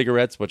Chinese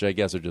cigarettes, which I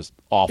guess are just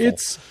awful.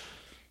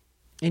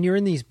 And you're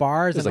in these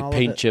bars There's and like all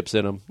paint of chips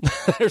in them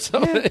or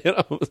something. You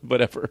know,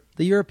 whatever.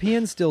 the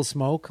Europeans still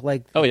smoke.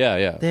 Like, Oh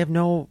yeah. they have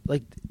no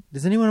like.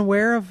 Is anyone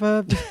aware of?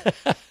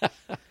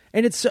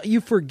 And it's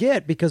you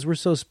forget because we're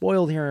so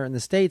spoiled here in the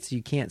States.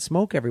 You can't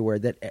smoke everywhere.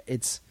 That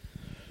it's,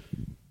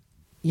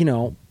 you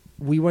know,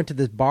 we went to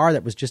this bar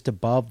that was just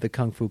above the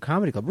Kung Fu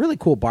Comedy Club. Really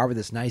cool bar with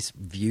this nice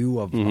view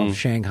of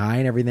Shanghai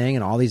and everything,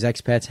 and all these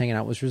expats hanging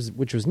out, which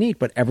was neat.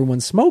 But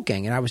everyone's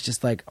smoking, and I was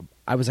like,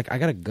 I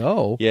gotta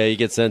go. Yeah, you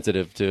get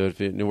sensitive to it.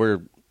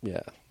 You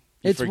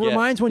It forget-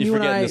 reminds when you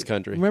and forget I in this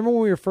country. remember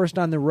when we were first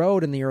on the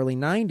road in the early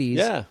 '90s.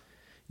 Yeah.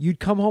 You'd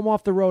come home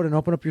off the road and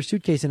open up your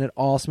suitcase, and it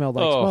all smelled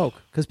like Oh. smoke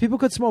because people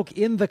could smoke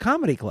in the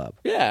comedy club.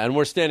 Yeah, and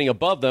we're standing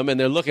above them, and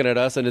they're looking at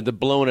us, and they're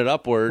blowing it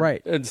upward.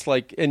 Right. It's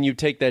like, and you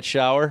take that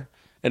shower,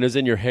 and it's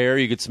in your hair.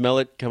 You could smell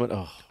it coming.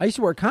 Oh, I used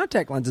to wear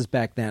contact lenses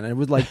back then, and it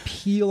would like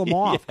peel them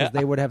off because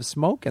they would have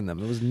smoke in them.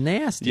 It was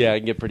nasty. yeah,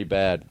 it can get pretty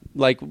bad.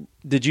 Like,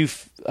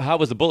 how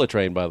was the bullet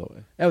train, by the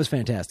way? That was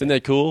fantastic. Isn't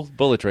that cool?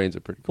 Bullet trains are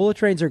pretty cool. Bullet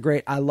trains are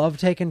great. I love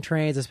taking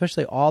trains,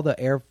 especially all the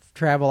air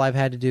travel I've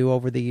had to do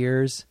over the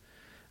years.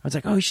 I was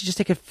like, oh, you should just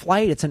take a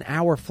flight. It's an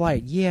hour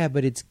flight. Yeah,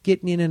 but it's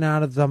getting in and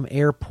out of some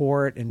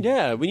airport. And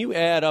Yeah, when you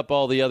add up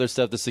all the other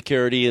stuff, the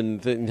security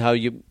and how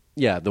you,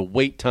 the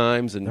wait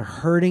times and they're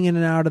hurting in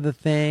and out of the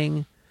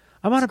thing.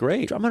 I'm on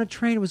great. I'm on a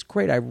train. It was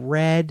great. I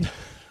read,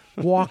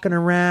 walking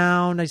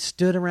around. I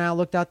stood around,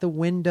 looked out the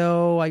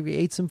window. I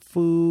ate some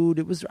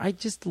food. I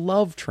just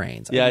love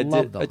trains. yeah, I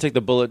love them. I took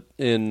the bullet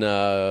in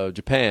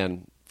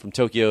Japan from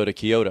Tokyo to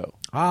Kyoto.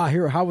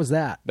 How was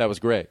that? That was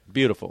great,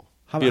 beautiful.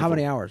 How Beautiful.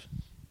 many hours?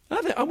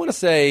 I want to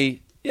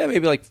say, maybe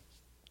like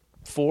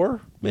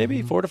 4, maybe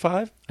Mm-hmm. 4 to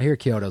 5. I hear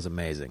Kyoto's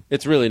amazing.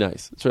 It's really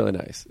nice. It's really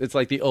nice. It's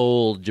like the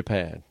old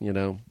Japan, you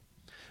know.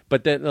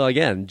 But then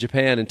again,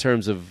 Japan in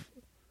terms of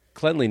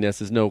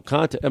cleanliness is no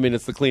contest. I mean,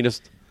 it's the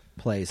cleanest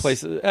place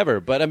ever.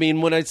 But I mean,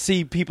 when I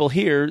see people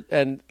here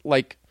and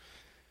like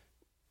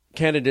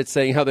candidates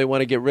saying how they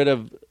want to get rid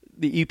of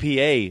the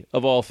EPA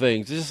of all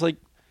things, it's just like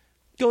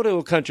go to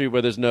a country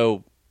where there's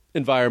no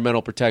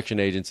environmental protection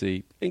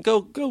agency and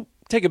go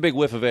take a big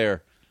whiff of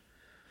air.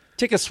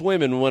 Take a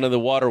swim in one of the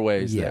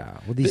waterways. Yeah.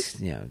 Well,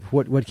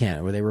 what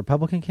candidate? Were they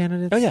Republican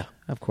candidates? Oh, yeah.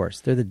 Of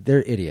course. They're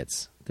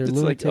idiots. They're It's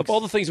lunatics. like of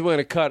all the things we want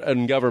to cut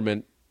in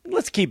government,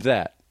 let's keep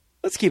that.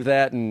 Let's keep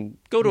that and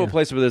go to a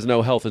place where there's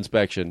no health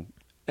inspection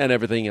and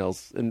everything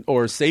else,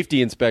 or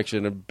safety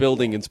inspection, or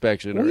building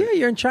inspection. Well, yeah,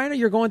 you're in China.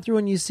 You're going through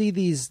and you see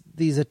these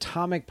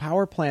atomic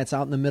power plants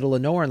out in the middle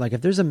of nowhere. And like,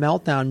 if there's a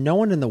meltdown, no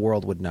one in the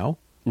world would know.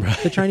 Right.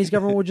 The Chinese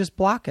government would just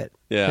block it.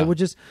 Yeah. They would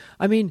just.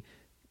 I mean,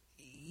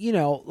 you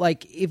know,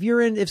 like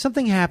if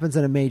something happens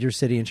in a major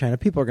city in China,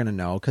 people are going to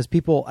know because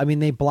people. I mean,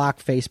 they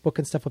block Facebook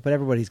and stuff, but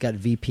everybody's got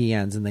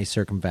VPNs and they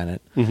circumvent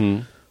it.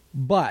 Mm-hmm.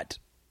 But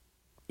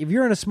if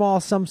you're in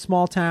some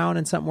small town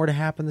and something were to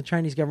happen, the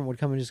Chinese government would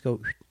come and just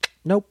go,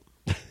 nope,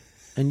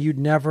 and you'd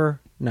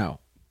never know.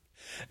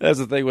 That's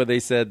the thing where they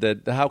said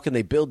that how can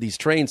they build these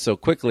trains so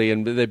quickly,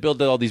 and they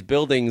build all these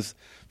buildings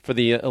for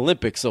the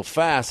Olympics so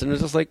fast, and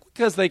it's just like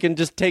because they can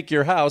just take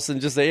your house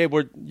and just say,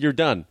 hey, you're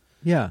done.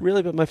 Yeah,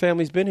 really, but my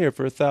family's been here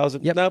for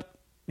 1,000. Yep. Nope.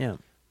 Yeah,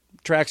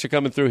 tracks are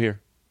coming through here.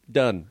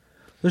 Done.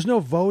 There's no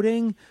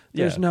voting.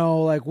 There's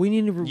no like we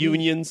need to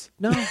unions.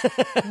 No.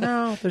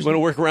 There's want to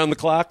work around the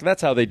clock.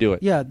 That's how they do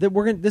it. Yeah,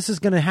 this is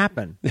going to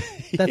happen.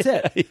 That's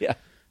it. Yeah.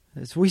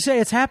 We say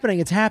it's happening.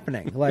 It's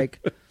happening. Like,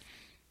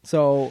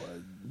 so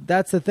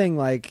that's the thing.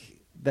 Like,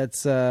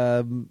 that's.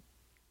 I'm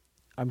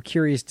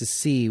curious to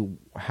see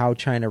how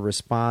China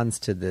responds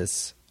to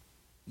this.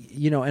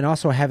 You know, and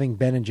also having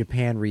been in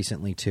Japan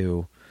recently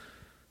too,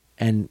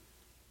 and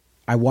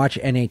I watch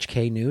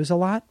NHK News a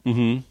lot.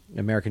 Mm-hmm.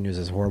 American news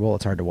is horrible.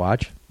 It's hard to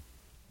watch.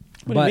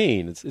 What do you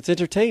mean? It's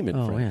entertainment.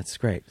 Oh, friend. yeah, it's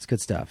great. It's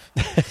good stuff.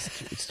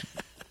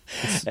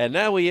 And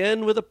now we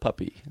end with a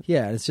puppy.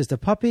 Yeah, it's just a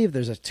puppy. If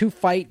there's a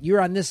fight, you're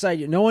on this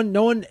side. No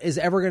one is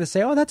ever going to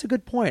say, "Oh, that's a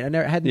good point."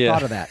 I hadn't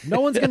thought of that. No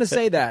one's going to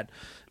say that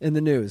in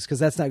the news because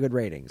that's not good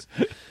ratings.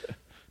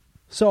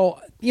 So,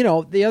 you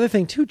know, the other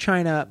thing too,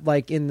 China,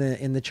 like in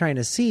the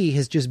China Sea,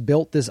 has just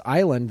built this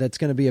island that's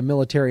going to be a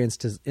military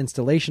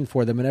installation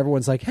for them, and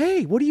everyone's like,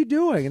 "Hey, what are you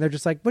doing?" And they're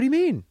just like, "What do you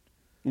mean?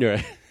 You're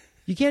right.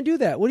 You can't do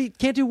that.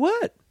 Can't do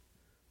what?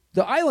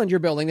 The island you're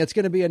building that's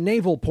going to be a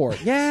naval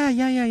port. Yeah.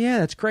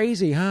 That's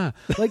crazy, huh?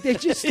 Like they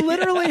just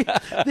literally,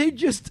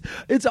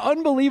 it's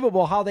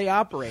unbelievable how they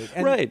operate.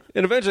 And, right.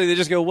 And eventually they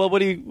just go, well,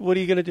 what are you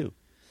going to do?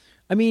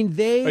 I mean,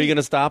 are you going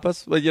to stop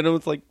us? Well, you know,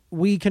 it's like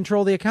we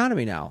control the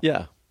economy now.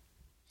 Yeah.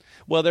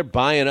 Well, they're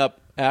buying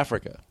up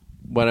Africa.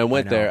 When I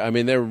went there, I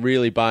mean, they're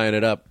really buying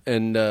it up.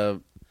 And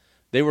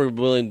they were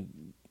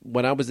willing,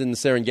 when I was in the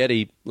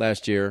Serengeti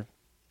last year,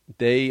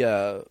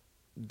 they're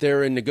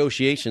in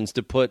negotiations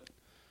to put,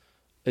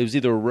 it was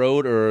either a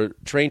road or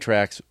train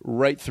tracks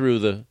right through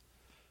the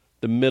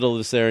middle of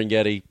the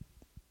Serengeti,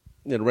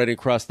 you know, right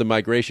across the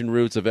migration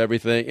routes of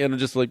everything. And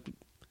just like,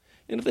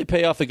 and if they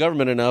pay off the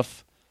government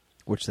enough,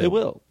 which they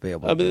will be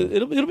able to. I mean,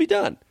 it'll be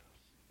done.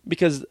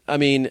 Because, I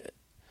mean,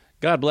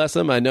 God bless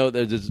them. I know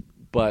there's,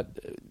 but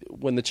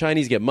when the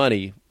Chinese get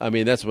money, I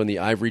mean, that's when the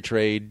ivory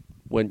trade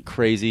went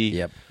crazy.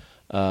 Yep.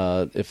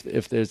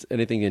 If there's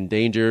anything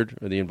endangered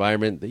or the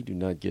environment, they do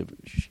not give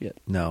a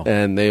shit. No.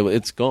 And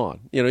it's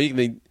gone. You know, you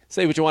can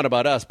say what you want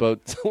about us,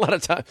 but a lot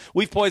of time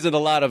we've poisoned a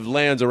lot of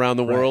lands around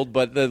the world.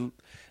 But at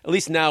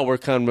least now we're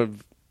kind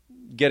of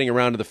getting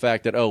around to the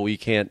fact that we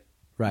can't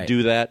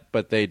do that,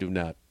 but they do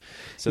not.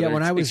 So they're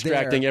when I was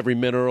extracting every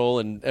mineral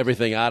and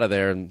everything out of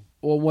there. And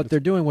well, what they're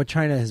doing, what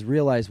China has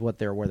realized, where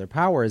their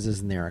power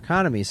is in their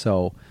economy.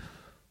 So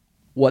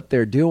what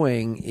they're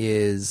doing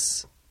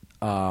is,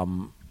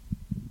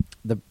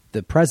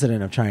 the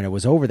president of China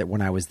was over there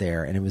when I was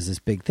there, and it was this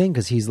big thing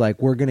because he's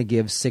like, we're going to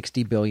give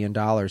 $60 billion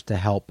to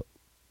help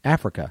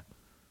Africa.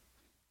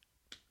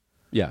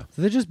 Yeah.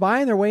 So they're just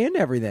buying their way into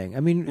everything. I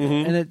mean,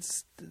 and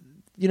it's,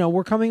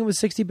 we're coming in with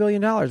 $60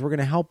 billion. We're going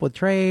to help with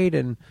trade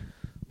and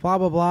blah,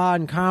 blah, blah,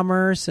 and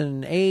commerce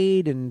and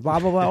aid and blah,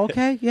 blah, blah.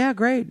 Okay, yeah,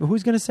 great.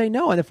 Who's going to say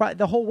no? And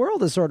the whole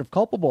world is sort of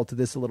culpable to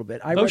this a little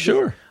bit.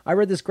 I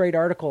read this great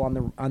article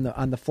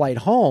on the flight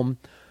home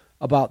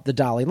about the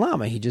Dalai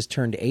Lama. He just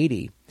turned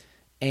 80.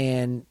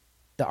 And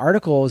the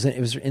article, it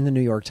was in the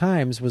New York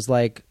Times, was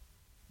like,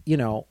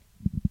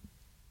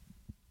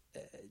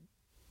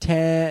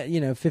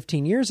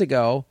 15 years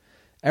ago,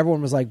 everyone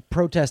was like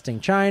protesting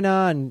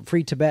China and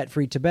free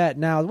Tibet.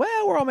 Now,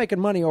 well, we're all making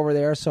money over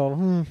there,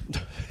 so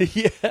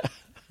yeah.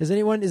 Is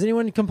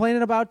anyone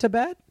complaining about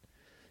Tibet?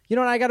 And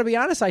I got to be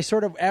honest, I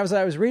sort of, as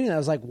I was reading it, I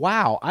was like,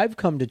 wow, I've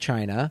come to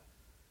China,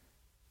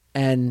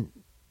 and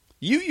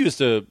you used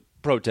to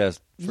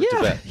protest for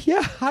Tibet.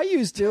 Yeah, I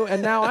used to,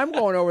 and now I'm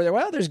going over there.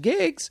 Well, there's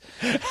gigs,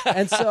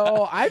 and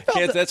so I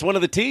felt that's one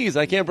of the T's.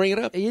 I can't bring it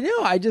up.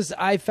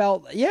 I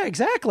felt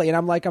exactly,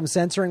 and I'm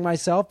censoring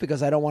myself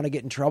because I don't want to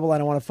get in trouble. I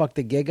don't want to fuck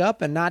the gig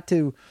up, and not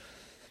to.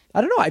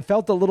 I don't know. I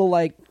felt a little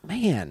like,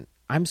 man,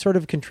 I'm sort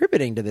of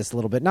contributing to this a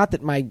little bit. Not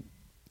that my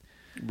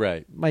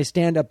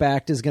stand-up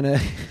act is gonna,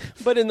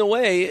 but in a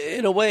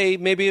way,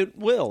 maybe it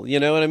will. You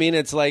know what I mean?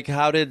 It's like,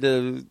 how did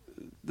the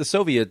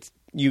Soviet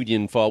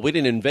Union fall? We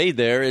didn't invade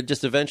there. It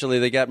just eventually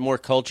they got more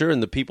culture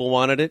and the people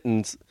wanted it.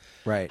 And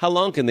how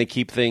long can they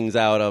keep things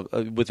out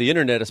of with the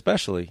internet,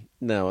 especially?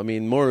 No, I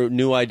mean, more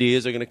new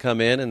ideas are going to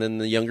come in, and then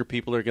the younger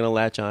people are going to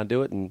latch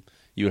onto it. And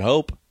you'd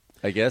hope,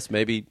 I guess,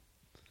 maybe.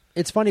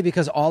 It's funny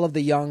because all of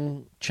the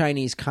young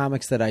Chinese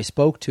comics that I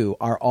spoke to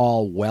are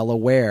all well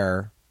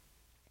aware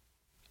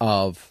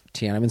of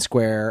Tiananmen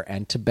Square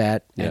and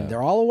Tibet, and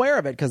they're all aware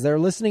of it because they're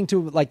listening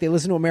to they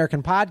listen to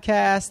American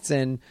podcasts,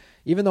 and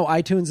even though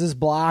iTunes is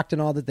blocked and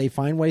all that, they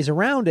find ways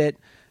around it,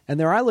 and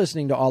they are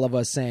listening to all of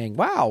us saying,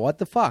 "Wow, what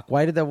the fuck?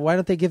 Why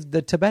don't they give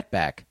the Tibet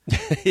back?"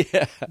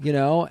 Yeah,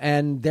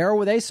 and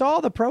they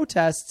saw the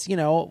protests,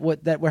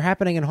 that were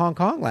happening in Hong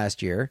Kong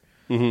last year.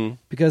 Mm-hmm.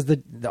 Because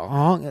the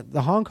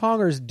Hong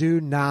Kongers do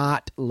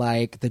not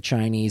like the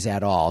Chinese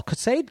at all.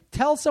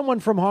 Tell someone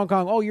from Hong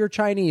Kong, "Oh, you're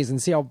Chinese,"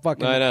 and see how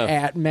fucking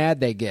mad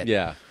they get.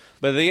 Yeah,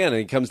 but again,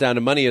 it comes down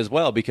to money as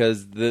well,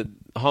 because the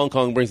Hong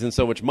Kong brings in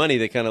so much money.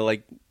 They kind of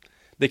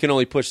they can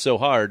only push so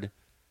hard.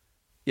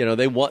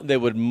 They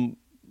would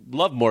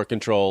love more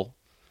control,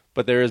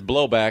 but there is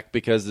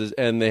blowback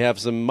and they have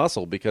some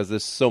muscle because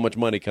there's so much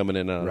money coming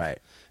in. Right.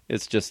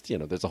 It's just,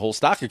 there's a whole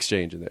stock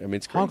exchange in there. I mean,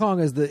 it's crazy. Hong Kong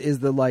is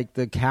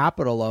the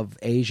capital of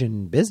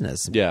Asian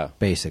business. Yeah,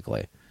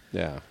 basically.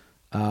 Yeah,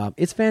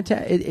 it's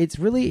fantastic. It's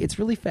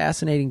really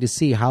fascinating to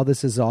see how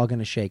this is all going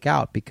to shake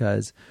out,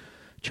 because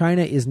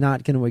China is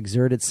not going to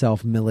exert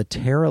itself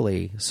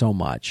militarily so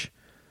much.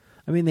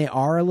 I mean, they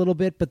are a little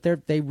bit, but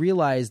they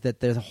realize that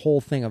the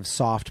whole thing of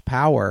soft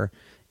power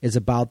is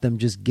about them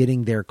just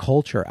getting their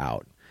culture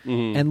out.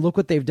 Mm-hmm. And look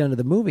what they've done to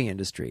the movie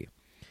industry.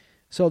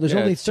 So there's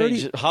only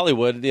 30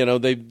 Hollywood,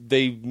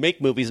 they make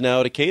movies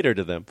now to cater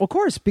to them. Of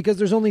course, because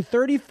there's only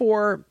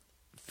 34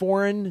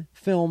 foreign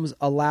films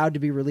allowed to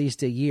be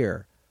released a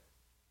year.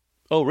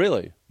 Oh,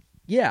 really?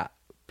 Yeah.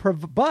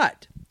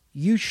 But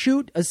you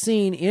shoot a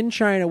scene in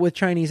China with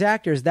Chinese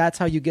actors, that's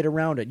how you get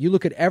around it. You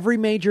look at every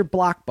major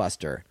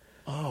blockbuster.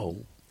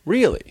 Oh,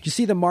 really? Did you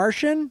see The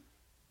Martian?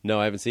 No,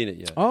 I haven't seen it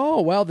yet.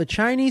 Oh, well, the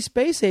Chinese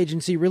Space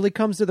Agency really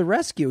comes to the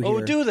rescue here. Oh,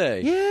 do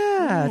they?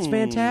 Yeah, it's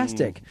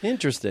fantastic.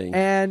 Interesting.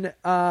 And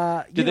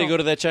did they go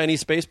to that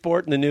Chinese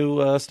spaceport in the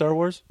new Star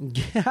Wars?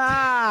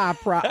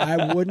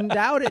 I wouldn't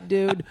doubt it,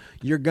 dude.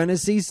 You're going to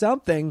see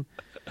something.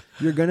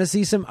 You're going to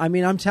see some. I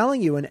mean, I'm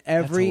telling you, in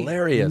every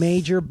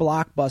major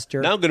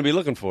blockbuster. Now I'm going to be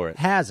looking for it.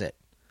 Has it.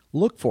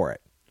 Look for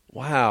it.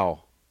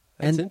 Wow.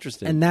 That's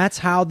interesting. And that's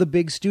how the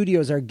big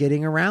studios are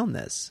getting around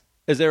this.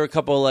 Is there a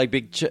couple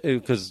big,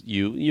 because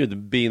you're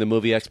being the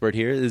movie expert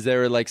here, is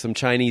there some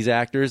Chinese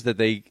actors that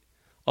they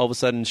all of a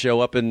sudden show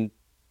up in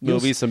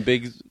movies, some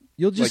big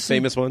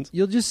famous ones?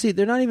 You'll just see,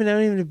 they don't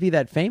even be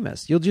that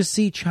famous. You'll just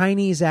see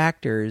Chinese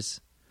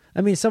actors.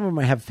 I mean, some of them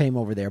might have fame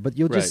over there, but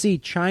you'll just see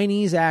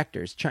Chinese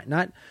actors,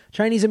 not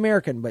Chinese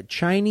American, but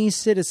Chinese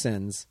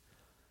citizens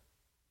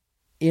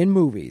in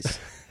movies.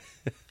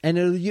 And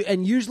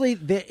usually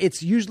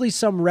it's usually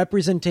some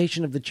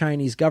representation of the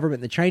Chinese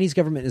government. The Chinese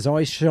government is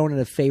always shown in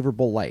a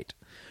favorable light.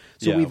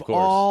 So we've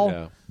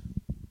all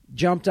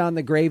jumped on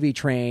the gravy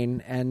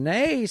train and,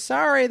 hey,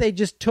 sorry, they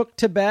just took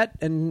Tibet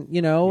and,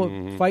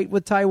 fight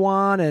with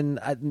Taiwan,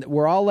 and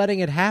we're all letting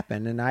it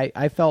happen. And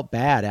I felt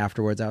bad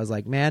afterwards. I was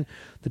like, man,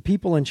 the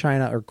people in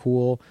China are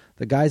cool.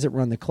 The guys that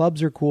run the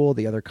clubs are cool.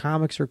 The other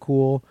comics are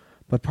cool.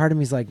 But part of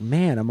me is like,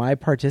 man, am I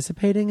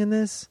participating in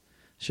this?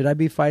 Should I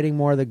be fighting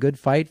more of the good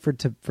fight for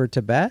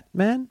Tibet,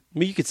 man? I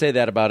mean, you could say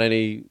that about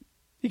You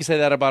could say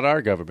that about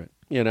our government.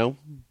 And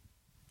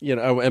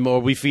are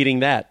we feeding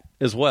that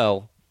as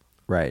well?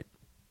 Right.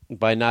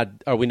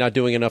 Are we not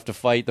doing enough to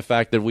fight the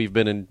fact that we've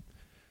been in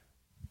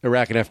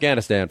Iraq and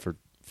Afghanistan for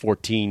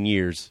 14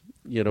 years?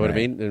 You know what I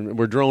mean? And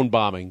we're drone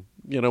bombing.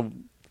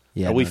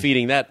 Are we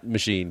feeding that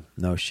machine?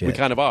 No shit. We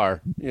kind of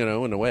are. In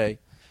a way.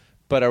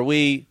 But are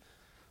we,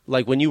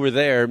 like when you were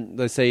there?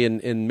 Let's say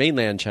in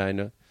mainland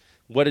China.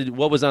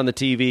 What was on the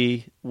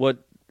TV?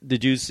 What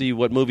did you see?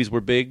 What movies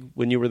were big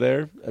when you were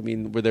there? I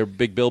mean, were there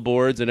big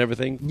billboards and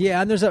everything?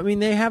 Yeah, and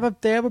they have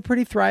a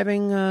pretty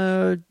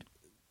thriving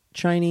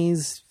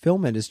Chinese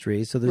film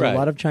industry. So there's a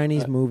lot of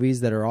Chinese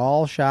movies that are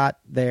all shot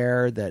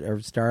there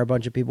that star a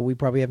bunch of people we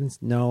probably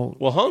haven't know.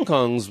 Well, Hong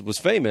Kong's was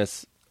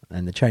famous,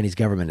 and the Chinese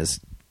government has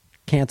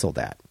canceled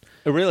that.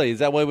 Oh, really? Is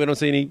that why we don't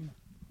see any?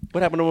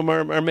 What happened to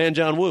our man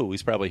John Woo?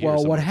 He's probably here. Well,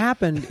 somewhere. what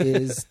happened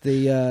is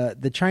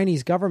the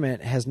Chinese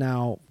government has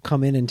now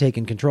come in and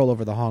taken control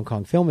over the Hong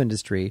Kong film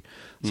industry.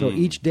 So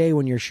each day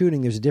when you're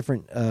shooting, there's a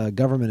different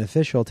government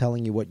official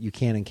telling you what you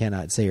can and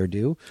cannot say or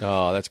do.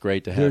 Oh, that's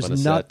great to have on a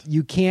set.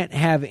 You can't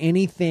have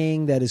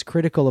anything that is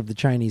critical of the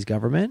Chinese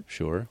government.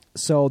 Sure.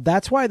 So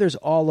that's why there's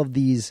all of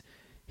these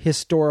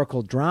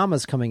historical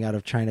dramas coming out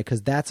of China,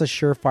 because that's a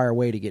surefire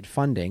way to get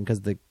funding,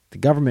 because the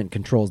government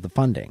controls the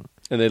funding.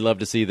 And they'd love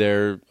to see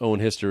their own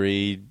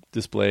history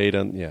displayed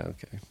on. Yeah,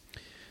 okay.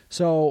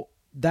 So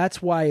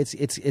that's why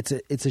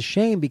it's a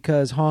shame,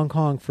 because Hong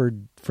Kong for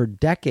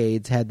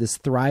decades had this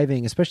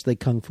thriving, especially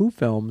kung fu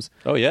films.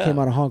 Oh yeah, came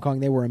out of Hong Kong.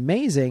 They were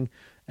amazing,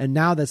 and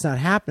now that's not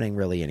happening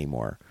really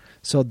anymore.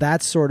 So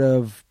that's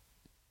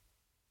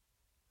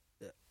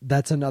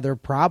another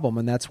problem,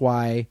 and that's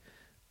why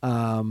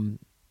Hong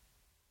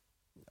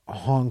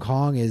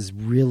Kong is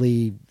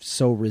really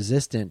so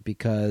resistant,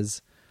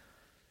 because.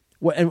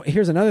 Well, and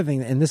here's another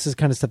thing, and this is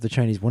kind of stuff the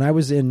Chinese. When I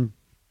was in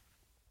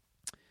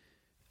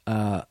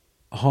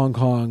Hong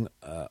Kong,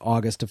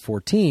 August of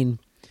 2014,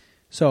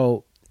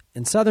 so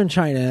in southern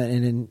China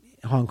and in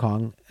Hong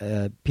Kong,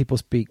 people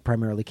speak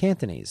primarily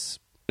Cantonese.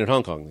 In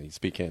Hong Kong, they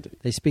speak Cantonese.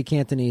 They speak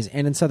Cantonese,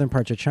 and in southern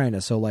parts of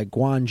China. So like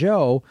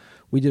Guangzhou,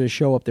 we did a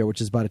show up there,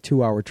 which is about a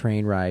 2-hour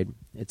train ride.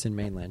 It's in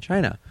mainland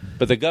China.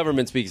 But the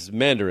government speaks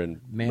Mandarin.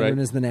 Mandarin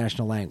right? is the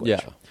national language. Yeah.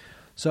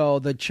 So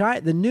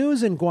the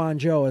news in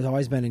Guangzhou has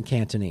always been in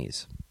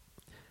Cantonese.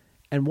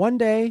 And one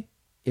day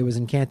it was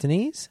in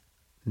Cantonese.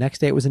 Next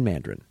day it was in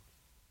Mandarin.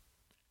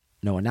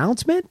 No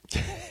announcement.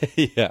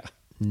 Yeah.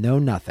 No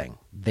nothing.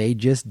 They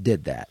just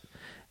did that.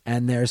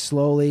 And they're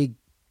slowly,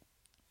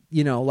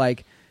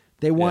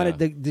 they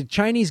wanted, the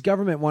Chinese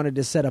government wanted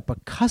to set up a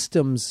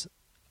customs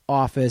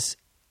office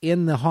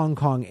in the Hong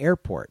Kong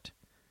airport.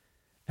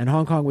 And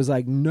Hong Kong was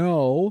like,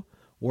 no,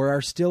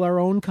 we're still our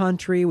own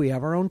country. We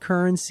have our own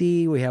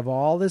currency. We have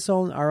all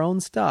our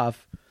own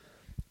stuff.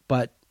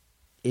 But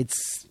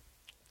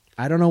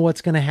I don't know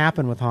what's going to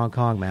happen with Hong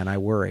Kong, man. I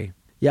worry.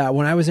 Yeah,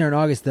 when I was there in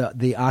August,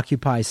 the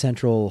Occupy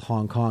Central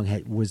Hong Kong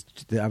I was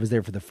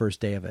there for the first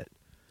day of it.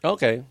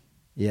 Okay.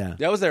 Yeah.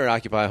 I was there in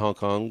Occupy Hong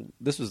Kong.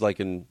 This was like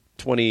in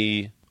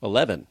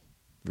 2011.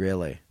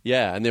 Really?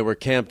 Yeah, and they were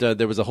camped.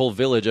 There was a whole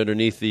village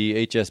underneath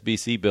the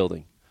HSBC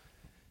building.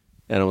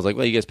 And I was like,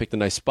 well, you guys picked a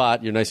nice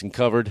spot. You're nice and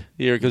covered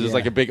here because it's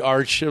like a big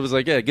arch. It was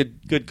like, yeah,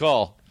 good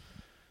call.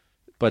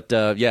 But,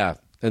 yeah,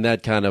 and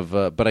that kind of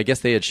but I guess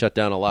they had shut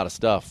down a lot of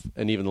stuff.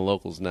 And even the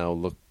locals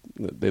now,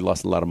 they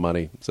lost a lot of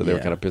money. So they were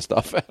kind of pissed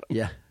off at them.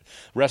 Yeah.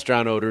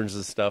 Restaurant owners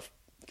and stuff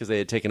because they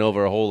had taken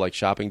over a whole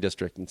shopping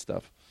district and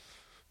stuff.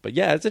 But,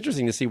 yeah, it's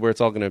interesting to see where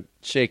it's all going to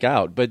shake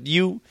out. But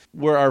you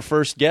were our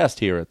first guest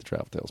here at the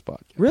Travel Tales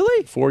Podcast.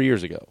 Really? 4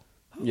 years ago.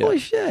 Holy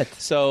shit.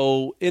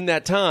 So in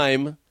that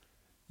time,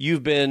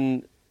 you've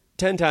been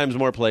 10 times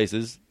more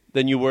places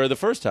than you were the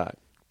first time.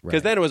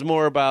 Because then it was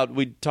more about,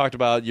 we talked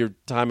about your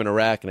time in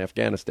Iraq and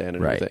Afghanistan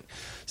and everything.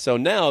 So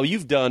now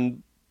you've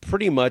done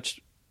pretty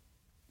much,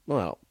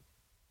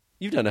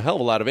 you've done a hell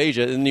of a lot of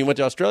Asia, and you went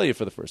to Australia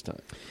for the first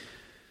time.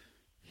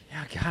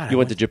 Yeah, God. You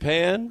went to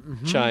Japan,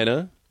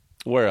 China,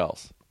 where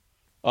else?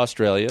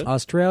 Australia.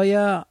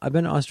 I've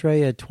been to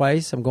Australia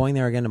twice. I'm going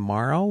there again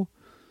tomorrow.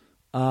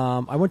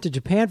 I went to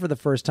Japan for the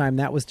first time.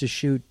 That was to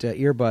shoot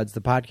Earbuds,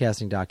 the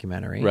podcasting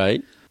documentary.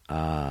 Right.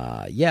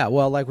 Yeah,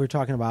 well, like we were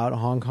talking about,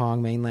 Hong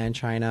Kong, mainland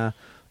China,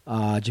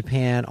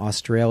 Japan,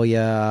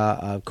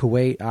 Australia,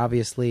 Kuwait,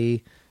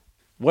 obviously.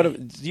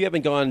 You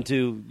haven't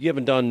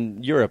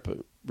done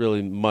Europe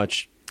really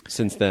much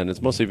since then.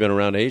 It's mostly been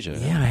around Asia.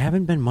 Yeah, I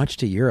haven't been much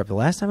to Europe. The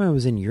last time I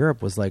was in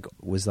Europe was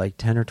like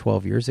 10 or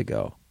 12 years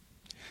ago.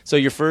 So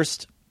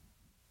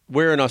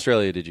where in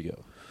Australia did you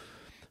go?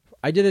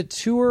 I did a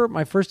tour.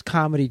 My first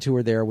comedy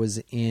tour there was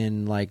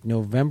in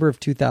November of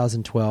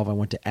 2012. I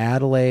went to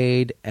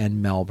Adelaide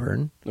and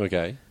Melbourne.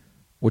 Okay.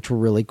 which were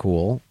really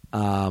cool.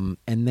 And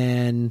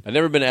then I've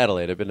never been to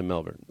Adelaide. I've been to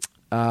Melbourne.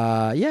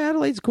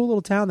 Adelaide's a cool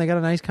little town. They got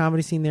a nice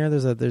comedy scene there.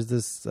 There's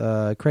this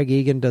Craig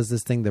Egan does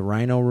this thing, the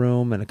Rhino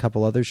Room, and a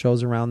couple other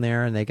shows around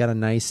there, and they got a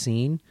nice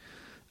scene.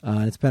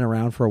 And it's been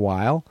around for a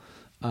while.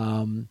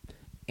 And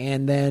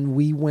then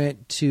we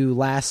went to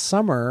last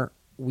summer.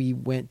 We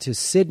went to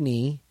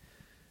Sydney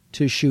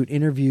to shoot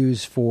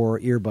interviews for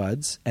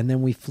Earbuds, and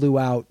then we flew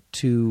out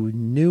to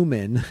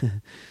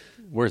Newman.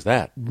 Where's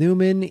that?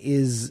 Newman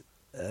is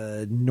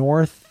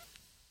north.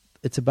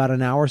 It's about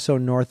an hour or so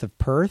north of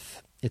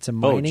Perth. It's a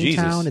mining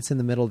town. It's in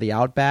the middle of the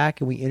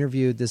outback, and we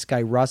interviewed this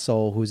guy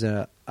Russell, who's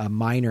a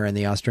miner in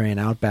the Australian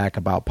outback,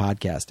 about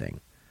podcasting.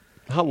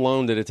 How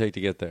long did it take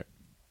to get there?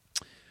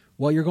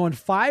 Well, you're going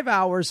 5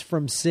 hours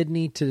from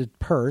Sydney to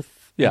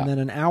Perth, Yeah. and then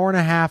an hour and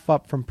a half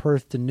up from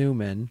Perth to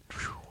Newman,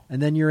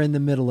 and then you're in the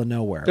middle of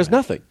nowhere. There's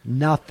nothing.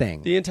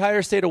 Nothing. The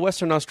entire state of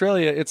Western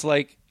Australia, it's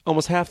like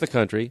almost half the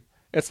country.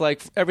 It's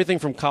like everything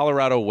from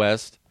Colorado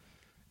west,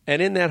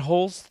 and in that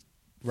whole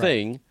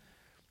thing,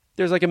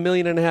 there's like 1.5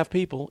 million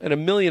people, and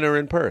 1 million are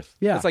in Perth.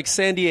 Yeah. It's like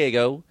San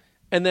Diego,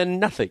 and then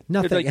nothing.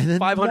 Nothing. There's And then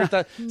like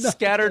 500,000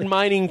 scattered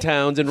mining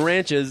towns and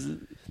ranches.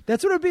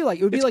 That's what it would be like.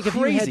 It would be It's like if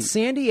you had crazy.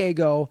 San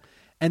Diego,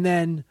 and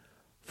then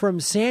from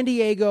San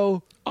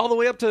Diego, All the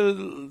way up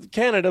to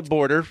Canada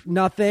border,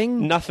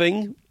 nothing.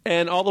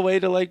 and all the way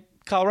to like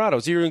Colorado.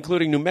 So you're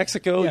including New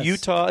Mexico, Yes.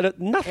 Utah,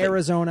 nothing.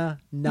 Arizona,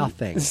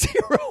 nothing.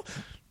 Zero.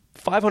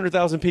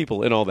 500,000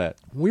 people in all that.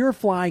 We were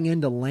flying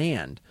into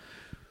land.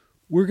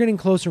 We're getting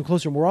closer and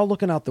closer, and we're all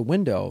looking out the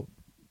window,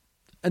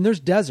 and there's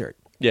desert,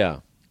 Yeah.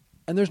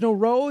 and there's no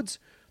roads,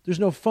 there's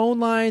no phone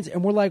lines,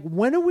 and we're like,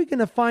 when are we going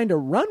to find a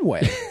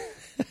runway?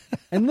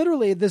 And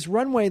literally, this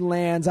runway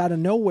lands out of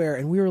nowhere,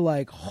 and we were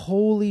like,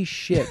 holy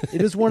shit.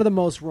 It is one of the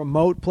most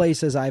remote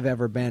places I've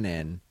ever been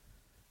in.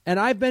 And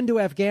I've been to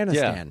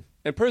Afghanistan.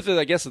 Yeah. And Perth,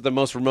 I guess, is the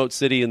most remote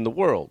city in the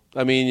world.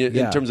 I mean,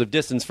 Yeah. in terms of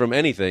distance from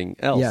anything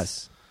else.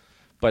 Yes.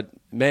 But,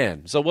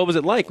 man, so what was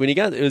it like when you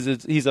got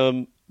he's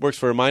works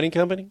for a mining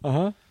company?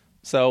 Uh-huh.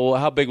 So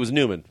how big was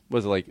Newman?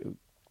 Was it like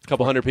a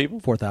couple hundred people?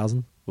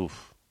 4,000.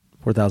 Oof.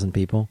 4,000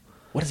 people.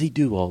 What does he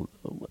do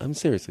I'm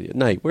seriously, at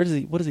night? What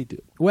does he do?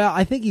 Well,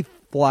 I think he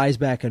flies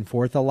back and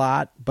forth a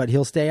lot, but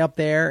he'll stay up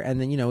there, and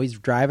then, he's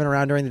driving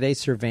around during the day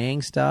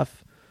surveying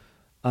stuff.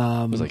 It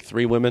was like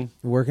 3 women?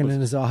 Working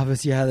in his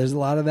office. Yeah, there's a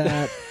lot of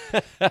that.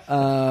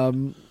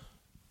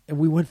 And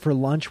we went for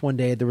lunch one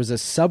day. There was a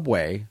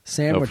Subway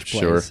sandwich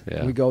place. sure,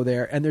 yeah. We go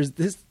there, and there's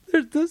this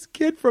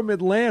kid from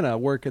Atlanta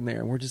working there.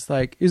 And we're just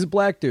like, he's a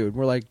black dude.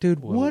 We're like, dude,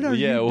 what are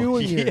you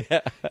doing here?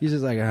 Yeah. He's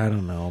just like, I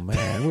don't know,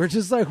 man. We're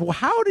just like, well,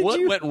 how did What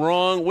you... went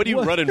wrong? What are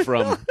you running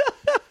from?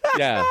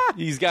 Yeah,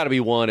 he's got to be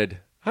wanted.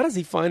 How does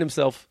he find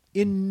himself?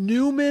 In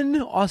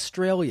Newman,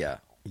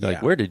 Australia. Like,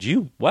 Yeah. where did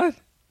you? What?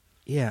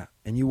 Yeah,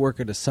 and you work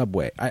at a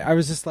Subway. I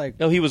was just like,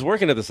 No, he was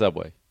working at the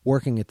Subway.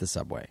 working at the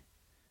Subway.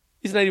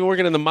 He's not even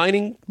working in the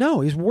mining.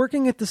 No, he's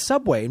working at the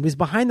Subway, and he's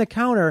behind the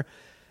counter,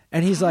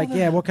 and he's like,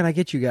 yeah, what can I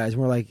get you guys?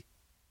 And we're like,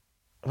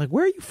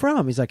 where are you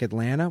from? He's like,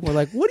 Atlanta. We're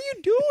like, what are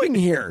you doing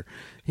here?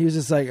 He was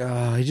just like,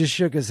 oh, he just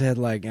shook his head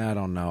like, I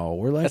don't know.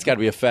 We're like, That's got to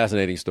be a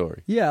fascinating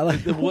story. yeah,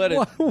 like,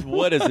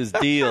 What is his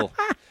deal?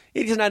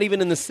 He's not even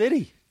in the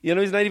city.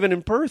 He's not even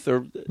in Perth.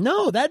 Or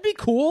No, that'd be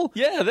cool.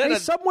 Yeah, Hey,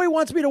 Subway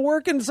wants me to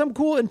work in some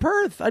cool in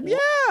Perth.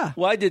 Yeah.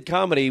 Well, I did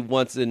comedy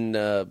once I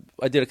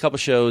did a couple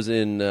shows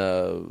in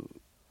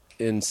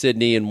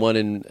Sydney and one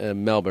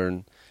in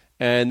Melbourne,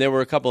 and there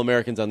were a couple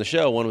Americans on the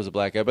show. One was a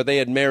black guy, but they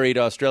had married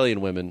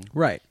Australian women.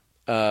 Right.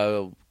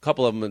 A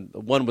couple of them.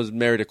 One was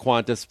married a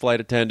Qantas flight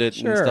attendant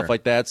and Sure. stuff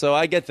like that. So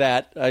I get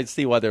that. I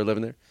see why they're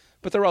living there.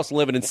 But they're also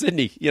living in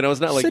Sydney. It's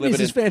not like Sydney's living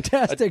this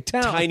fantastic a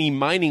town. tiny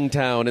mining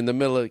town in the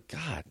middle of.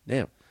 God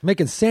damn.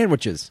 Making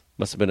sandwiches.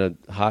 Must have been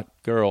a hot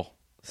girl.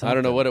 I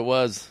don't know what it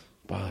was.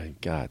 My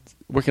God.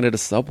 Working at a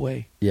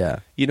Subway. Yeah.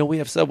 We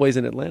have Subways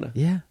in Atlanta.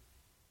 Yeah.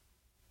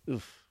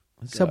 Oof.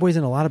 Subway's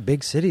in a lot of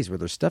big cities where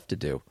there's stuff to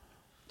do.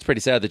 It's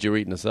pretty sad that you're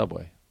eating a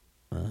Subway.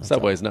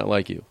 Subway's not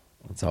like you.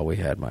 That's all we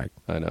had, Mike.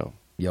 I know.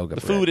 Yoga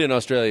The bread. food in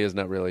Australia is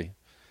not really,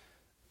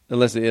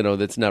 unless,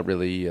 that's not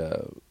really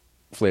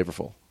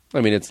flavorful. I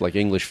mean, it's like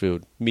English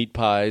food. Meat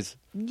pies.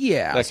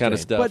 Yeah. That kind of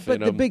Australia. stuff.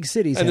 But the big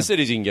cities And the have-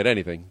 cities you can get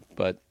anything.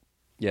 But,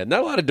 yeah,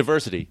 not a lot of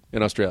diversity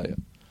in Australia.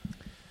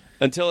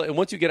 And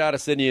once you get out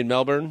of Sydney and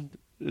Melbourne,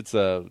 it's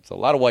a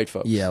lot of white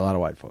folks. Yeah, a lot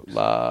of white folks. A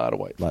lot of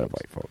white folks. A lot of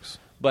white folks.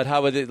 But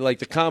how would it, like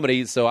the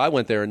comedy, so I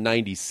went there in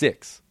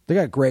 96. They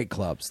got great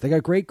clubs. They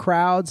got great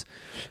crowds.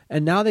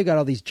 And now they got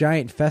all these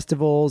giant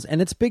festivals,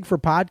 and it's big for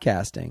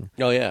podcasting.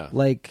 Oh, yeah.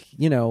 Like,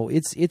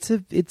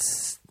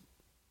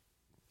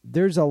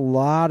 there's a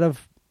lot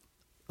of,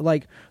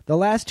 like, the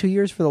last 2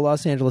 years for the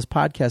Los Angeles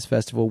Podcast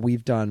Festival,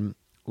 we've done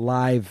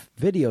live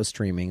video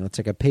streaming. It's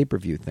like a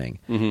pay-per-view thing.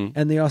 Mm-hmm.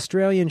 And the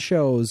Australian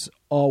shows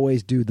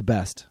always do the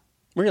best.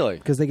 Really?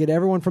 Because they get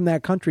everyone from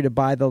that country to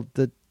buy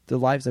the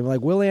live stream.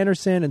 Like Will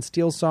Anderson and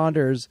Steele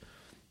Saunders.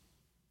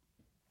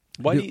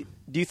 Why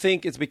do you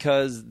think it's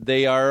because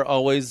they are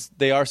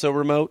so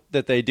remote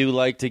that they do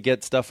like to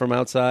get stuff from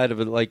outside of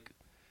it? Like,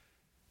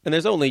 And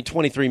there's only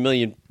 23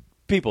 million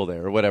people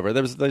there or whatever.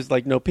 There's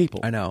like no people.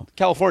 I know.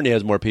 California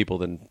has more people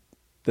than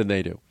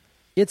they do.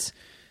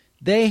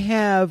 They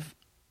have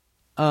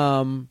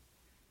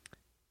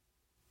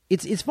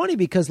it's funny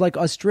because like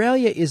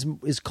Australia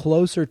is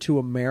closer to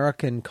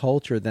American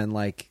culture than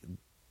like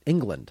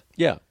England.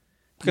 Yeah.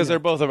 Because they're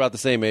both about the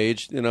same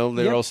age,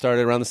 they all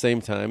started around the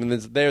same time, and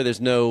there's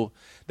no.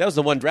 That was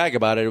the one drag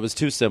about it. It was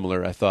too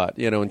similar, I thought,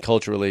 and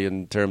culturally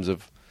in terms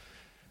of,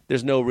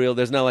 there's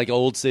not like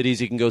old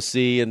cities you can go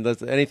see, and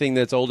anything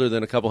that's older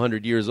than a couple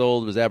hundred years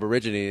old was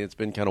Aborigine. It's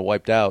been kind of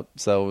wiped out,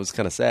 so it was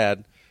kind of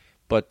sad.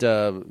 But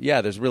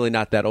there's really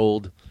not that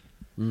old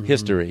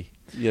history,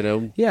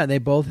 Yeah,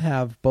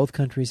 both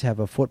countries have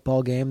a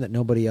football game that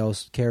nobody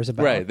else cares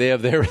about. Right, they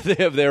have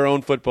their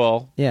own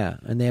football. Yeah,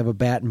 and they have a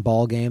bat and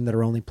ball game that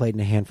are only played in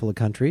a handful of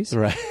countries.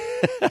 Right.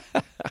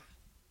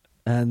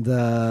 And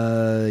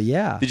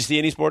yeah. Did you see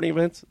any sporting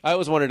events? I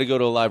always wanted to go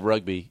to a live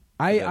rugby.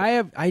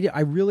 I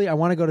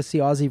want to go to see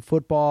Aussie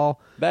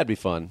football. That'd be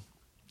fun.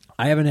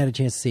 I haven't had a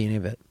chance to see any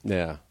of it.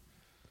 Yeah,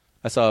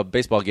 I saw a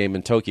baseball game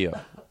in Tokyo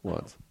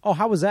once. Oh,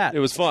 how was that? It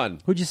was fun.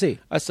 Who'd you see?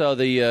 I saw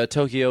the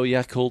Tokyo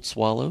Yakult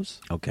Swallows.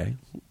 Okay.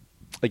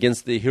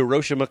 Against the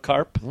Hiroshima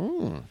Carp.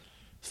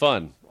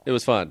 Fun. It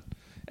was fun.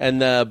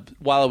 And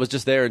while I was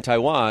just there in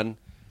Taiwan,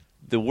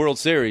 their World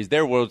Series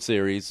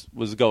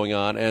was going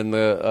on, and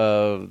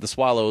the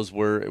Swallows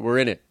were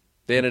in it.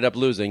 They ended up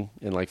losing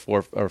in like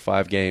 4 or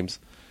 5 games.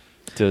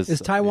 Does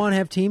Taiwan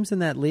have teams in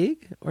that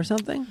league or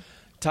something?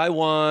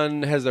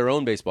 Taiwan has their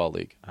own baseball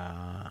league.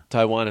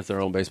 Taiwan has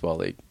their own baseball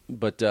league.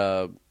 But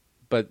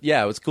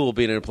yeah, it was cool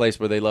being in a place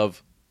where they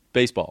love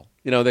baseball.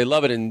 They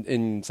love it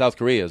in South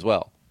Korea as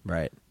well.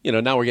 Right.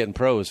 Now we're getting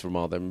pros from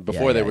all them.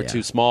 Before they were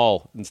too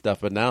small and stuff,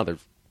 but now they're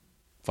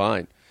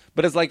fine.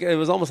 But it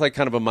was almost like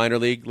kind of a minor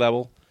league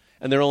level,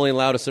 and they're only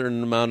allowed a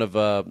certain amount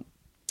of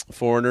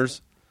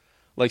foreigners.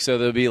 Like, so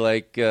there'll be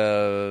like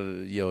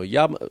Yashimiro,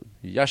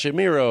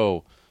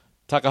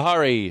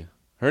 Takahari,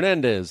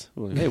 Hernandez.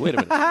 Hey, wait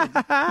a minute.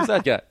 Who's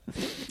that guy?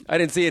 I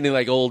didn't see any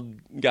like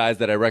old guys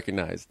that I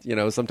recognized.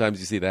 Sometimes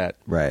you see that.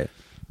 Right.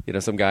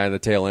 Some guy on the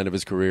tail end of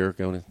his career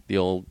going to the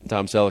old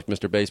Tom Selleck,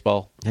 Mr.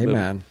 Baseball. Hey,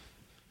 man.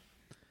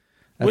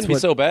 Wouldn't be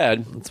so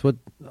bad. That's what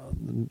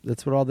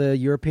all the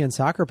European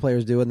soccer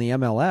players do in the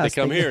MLS. They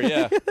come here,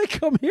 yeah. They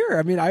come here.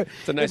 I mean,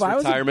 it's a nice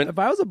retirement. If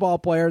I was a ball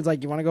player, it's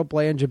like, you want to go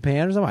play in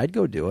Japan or something, I'd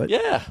go do it.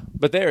 Yeah,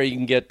 but there you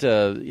can get,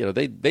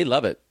 they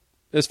love it.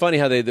 It's funny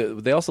how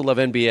they also love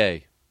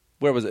NBA.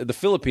 Where was it? The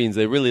Philippines,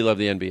 they really love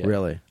the NBA.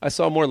 Really? I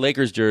saw more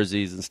Lakers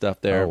jerseys and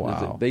stuff there. Oh,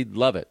 wow. They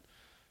love it.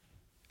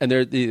 And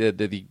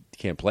they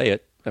can't play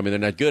it. I mean, they're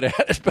not good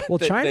at it. But well,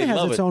 China they has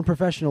love its it. own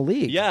professional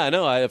league. Yeah, I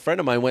know. A friend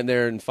of mine went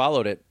there and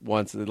followed it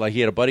once. Like, he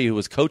had a buddy who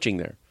was coaching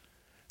there.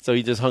 So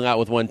he just hung out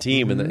with one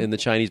team in the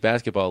Chinese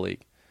basketball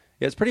league.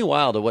 Yeah, it's pretty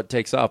wild at what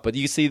takes off. But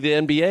you see the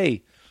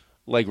NBA,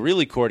 like,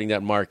 really courting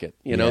that market.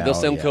 They'll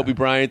send Kobe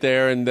Bryant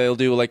there, and they'll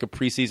do, like, a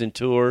preseason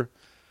tour.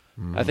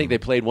 I think they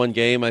played one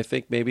game. I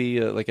think maybe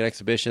like an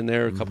exhibition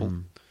there, a couple.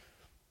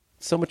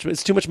 So much.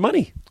 It's too much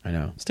money. I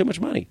know. It's too much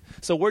money.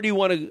 So where do you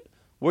want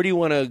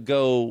to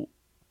go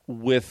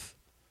with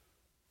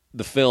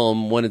the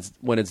film when it's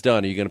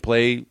done? Are you going to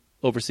play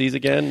overseas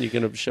again? Are you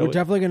going to show We're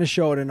definitely going to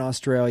show it in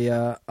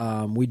Australia.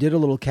 We did a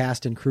little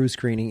cast and crew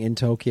screening in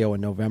Tokyo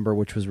in November,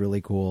 which was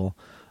really cool.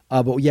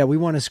 But yeah, we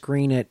want to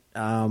screen it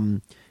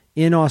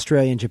in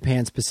Australia and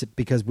Japan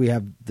because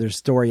there's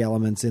story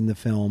elements in the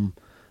film.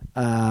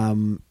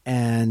 And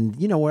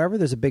wherever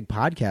there's a big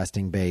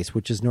podcasting base,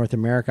 which is North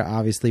America,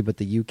 obviously, but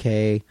the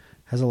UK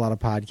has a lot of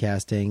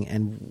podcasting,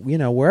 and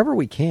wherever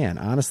we can,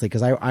 honestly,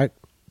 because I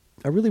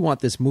really want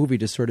this movie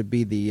to sort of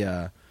be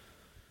the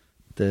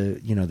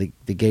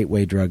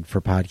gateway drug for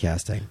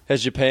podcasting.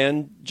 Has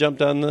Japan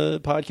jumped on the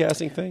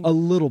podcasting thing? A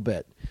little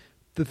bit.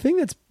 The thing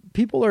that's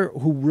people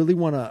who really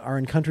are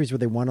in countries where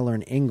they want to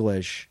learn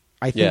English.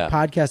 I think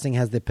podcasting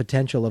has the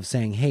potential of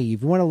saying, hey,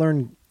 if you want to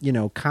learn,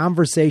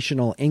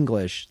 conversational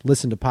English,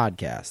 listen to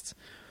podcasts.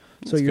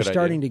 So you're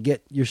starting to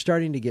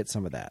get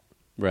some of that.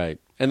 Right.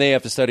 And they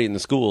have to study in the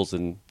schools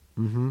in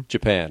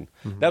Japan.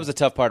 That was the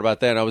tough part about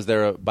that. I was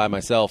there by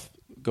myself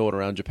going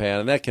around Japan,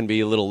 and that can be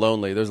a little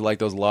lonely. There's like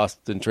those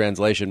lost in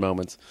translation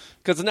moments.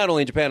 Because it's not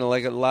only in Japan,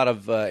 like a lot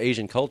of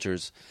Asian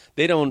cultures,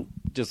 they don't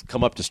just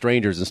come up to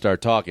strangers and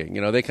start talking.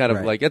 They kind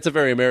of like, it's a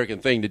very American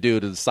thing to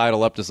do, to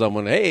sidle up to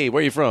someone, hey,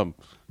 where are you from?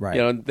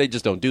 Right. They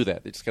just don't do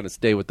that. They just kind of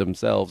stay with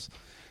themselves.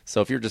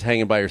 So if you're just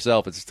hanging by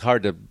yourself, it's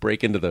hard to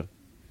break into the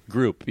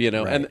group,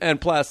 Right.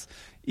 And plus,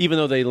 even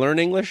though they learn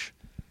English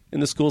in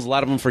the schools, a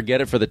lot of them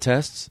forget it for the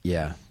tests.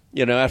 Yeah.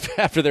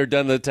 After they're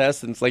done the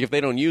test, and it's like if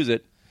they don't use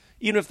it,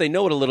 even if they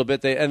know it a little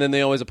bit, and then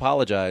they always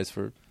apologize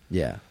for.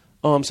 Yeah.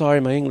 Oh, I'm sorry,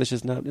 my English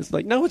is not. It's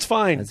like, no, it's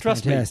fine. That's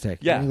Trust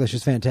fantastic. me. Yeah, English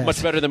is fantastic.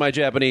 Much better than my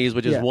Japanese,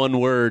 which is one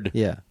word.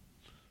 Yeah.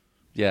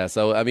 Yeah.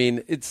 So I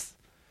mean, it's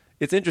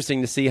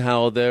interesting to see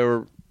how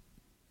they're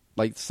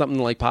like something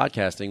like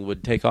podcasting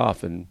would take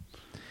off, and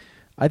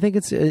I think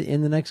it's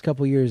in the next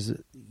couple of years.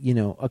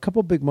 A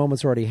couple big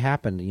moments already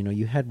happened.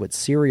 You had what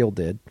Serial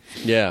did.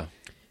 Yeah.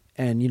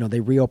 And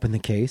they reopened the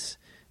case.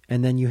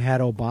 and then you had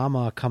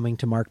Obama coming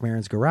to Mark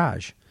Maron's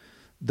garage.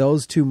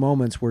 Those two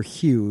moments were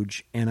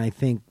huge, and I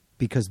think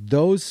because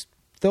those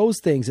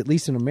things, at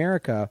least in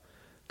America,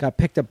 got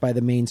picked up by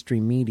the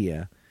mainstream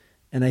media,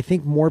 and I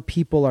think more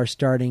people are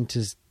starting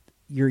to.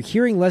 You're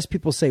hearing less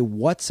people say,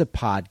 "What's a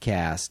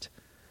podcast?"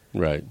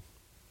 Right.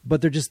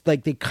 But they're just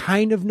like they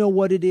kind of know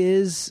what it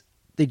is.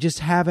 They just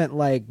haven't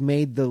like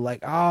made the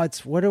like, oh,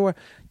 it's what do I,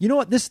 you know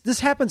what?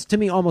 This happens to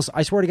me almost,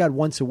 I swear to God,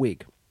 once a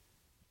week.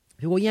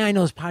 People go, yeah, I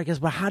know this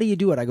podcast, but how do you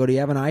do it? I go, do you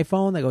have an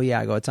iPhone? They go,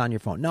 yeah. I go, it's on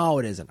your phone. No,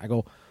 it isn't. I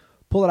go,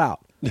 pull it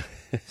out.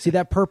 See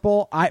that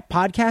purple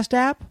podcast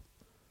app?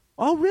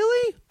 Oh,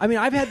 really? I mean,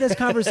 I've had this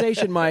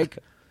conversation, Mike,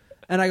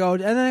 and then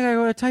I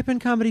go type in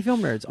Comedy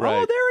Film Nerds. Right.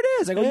 Oh, there it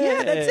is. I go,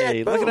 yeah, that's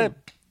it. Boom. Look at that.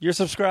 You're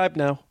subscribed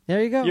now.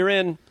 There you go. You're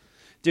in.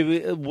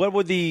 What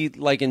would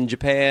like in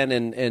Japan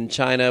and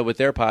China with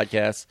their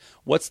podcasts,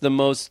 what's the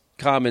most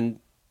common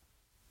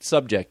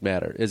subject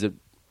matter? Is it,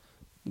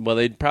 well,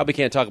 they probably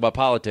can't talk about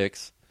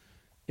politics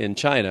in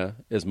China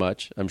as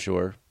much, I'm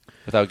sure,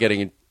 without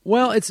getting.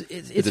 Well, it's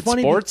is it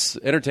funny. Sports,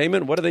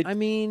 entertainment? What are they? I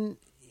mean,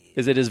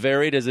 is it as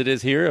varied as it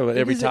is here?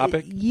 Every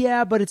topic?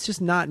 Yeah, but it's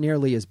just not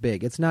nearly as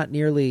big. It's not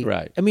nearly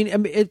right. I mean,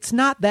 it's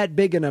not that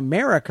big in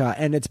America,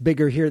 and it's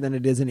bigger here than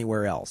it is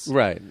anywhere else.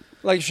 Right.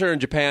 Like, sure, in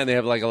Japan they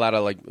have like a lot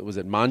of like, was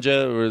it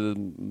manga or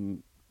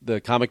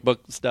the comic book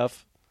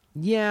stuff?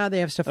 Yeah, they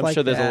have stuff I'm like that.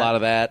 sure there's a lot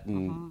of that,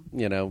 and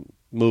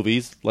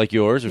movies like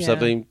yours or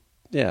something.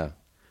 Yeah.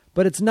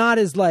 But it's not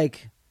as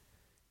like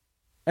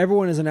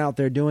everyone isn't out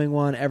there doing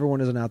one.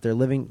 Everyone isn't out there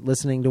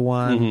listening to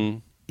one. Mm-hmm.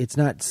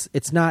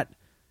 It's not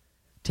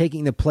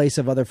taking the place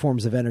of other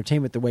forms of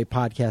entertainment the way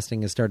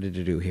podcasting has started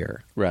to do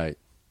here. Right.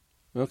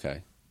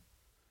 Okay.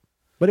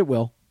 But it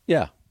will.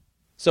 Yeah.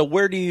 So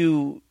where do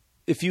you,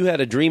 if you had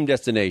a dream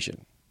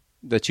destination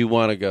that you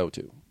want to go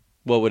to,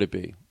 what would it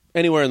be?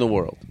 Anywhere in the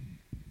world.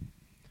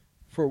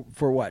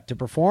 For what? To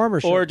perform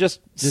or just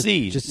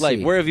see? Just like,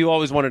 see. where have you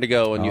always wanted to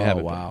go and you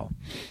haven't been? Wow.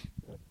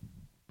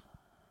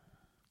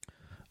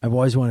 I've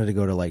always wanted to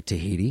go to like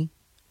Tahiti.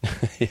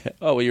 Yeah.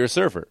 Oh, well, you're a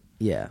surfer.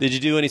 Yeah. Did you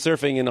do any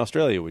surfing in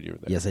Australia when you were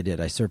there? Yes, I did.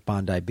 I surfed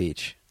Bondi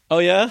Beach. Oh,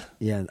 yeah?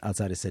 Yeah,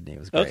 outside of Sydney. It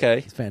was great. Okay.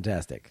 It was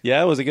fantastic.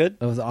 Yeah, was it good?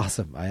 It was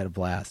awesome. I had a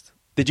blast.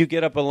 Did you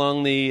get up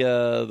along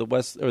the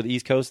west or the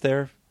east coast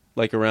there?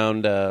 Like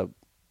around,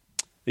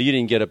 you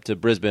didn't get up to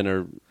Brisbane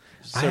or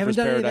Surfers I haven't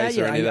done Paradise any of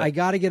that or any yet. of that? I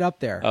got to get up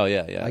there. Oh,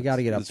 yeah, yeah. I got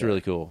to get up It's there.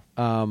 really cool.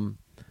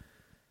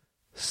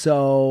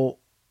 So,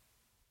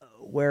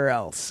 where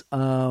else?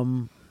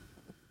 You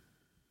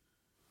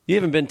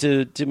haven't been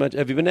to too much.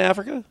 Have you been to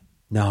Africa?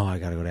 No, I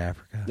got to go to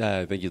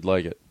Africa. I think you'd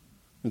like it.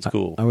 It's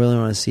cool. I really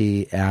want to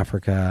see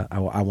Africa. I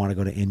want to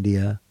go to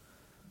India.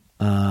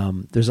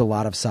 There's a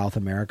lot of South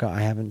America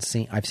I haven't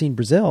seen. I've seen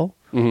Brazil,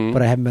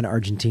 but I haven't been to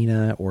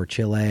Argentina or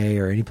Chile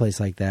or any place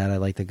like that. I'd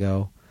like to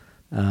go.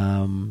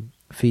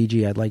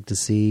 Fiji, I'd like to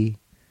see.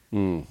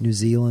 New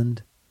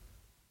Zealand.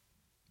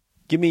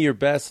 Give me your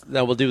best.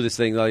 Now we'll do this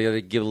thing.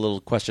 I'll give a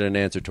little question and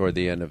answer toward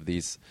the end of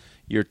these.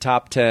 Your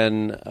top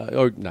 10,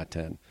 or not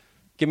 10.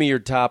 Give me your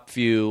top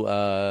few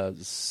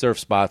surf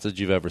spots that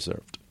you've ever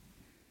surfed.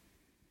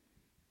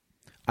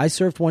 I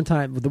surfed one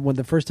time.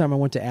 The first time I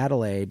went to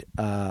Adelaide,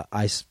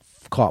 I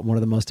caught one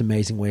of the most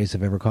amazing waves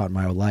I've ever caught in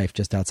my whole life,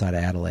 just outside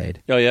of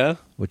Adelaide. Oh yeah,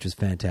 which was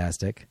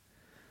fantastic.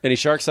 Any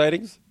shark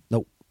sightings?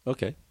 Nope.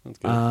 Okay, that's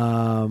good.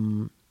 I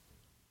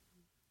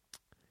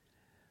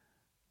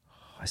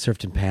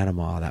surfed in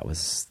Panama. That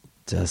was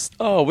just.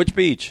 Oh, which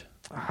beach?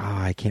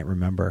 I can't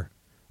remember.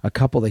 A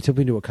couple. They took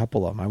me to a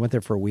couple of them. I went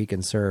there for a week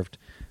and surfed.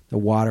 The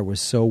water was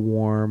so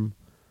warm.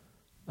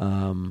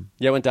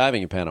 Yeah, I went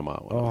diving in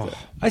Panama.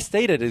 I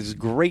stayed at this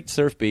great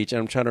surf beach, and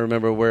I'm trying to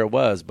remember where it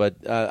was,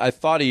 but I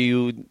thought of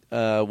you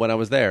when I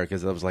was there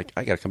because I was like,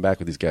 I got to come back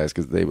with these guys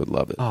because they would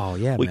love it. Oh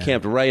yeah, we man.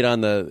 camped right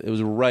on it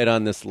was right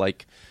on this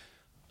like.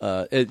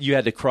 You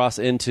had to cross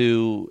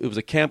into. It was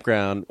a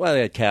campground. Well,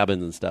 they had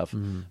cabins and stuff,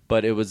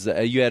 but it was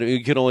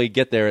you could only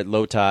get there at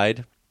low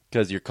tide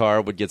because your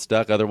car would get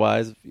stuck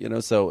otherwise.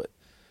 So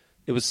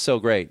it was so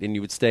great, and you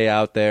would stay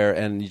out there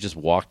and you just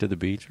walk to the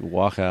beach,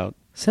 walk out.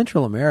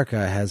 Central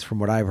America has, from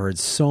what I've heard,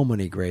 so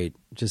many great,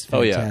 just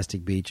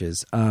fantastic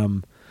beaches.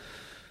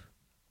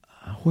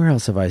 Where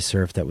else have I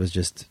surfed that was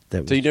just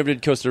that? So you never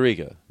did Costa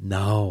Rica?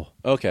 No.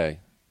 Okay.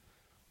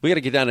 We got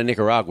to get down to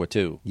Nicaragua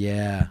too.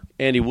 Yeah.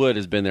 Andy Wood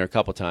has been there a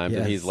couple times,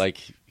 and Yes. he's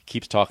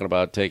keeps talking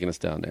about taking us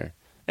down there.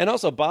 And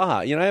also Baja.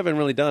 I haven't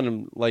really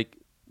done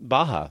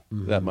Baja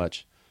that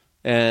much.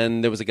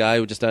 And there was a guy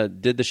who just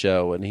did the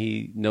show, and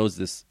he knows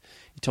this.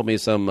 He told me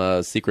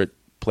some secret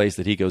place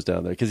that he goes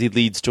down there because he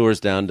leads tours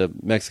down to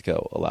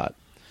Mexico a lot.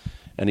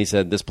 And he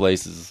said this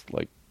place is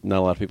not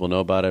a lot of people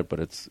know about it, but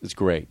it's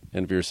great.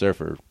 And if you're a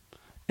surfer,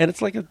 and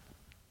it's like a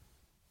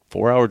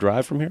 4-hour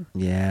drive from here.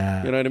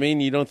 Yeah. You know what I mean?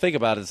 You don't think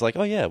about it. It's like,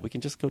 oh yeah, we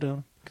can just go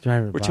down.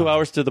 We're 2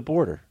 hours to the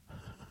border.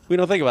 We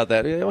don't think about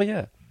that. Oh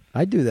yeah.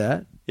 I do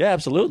that. Yeah,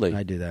 absolutely.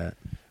 I do that.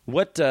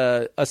 What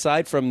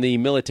aside from the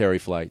military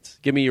flights,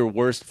 give me your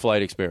worst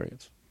flight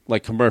experience,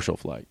 like commercial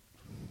flight.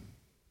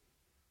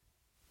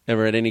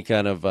 Ever had any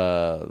kind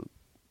of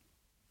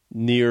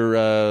near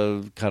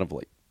kind of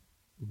like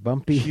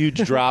Bumpy.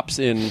 huge drops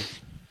in. You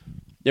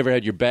ever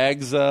had your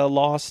bags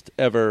lost?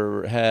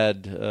 Ever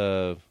got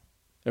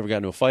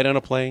into a fight on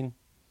a plane?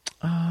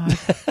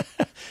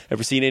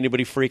 Ever seen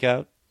anybody freak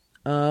out?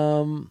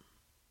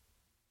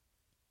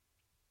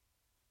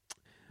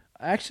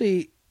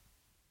 Actually,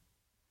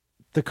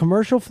 the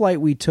commercial flight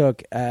we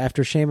took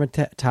after Shane,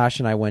 Tosh,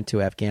 and I went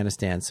to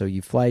Afghanistan. So we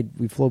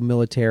flew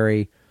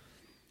military,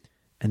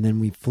 and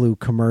then we flew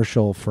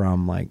commercial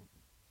from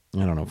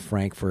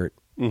Frankfurt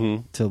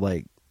to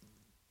like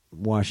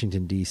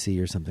Washington D.C.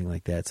 or something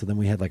like that. So then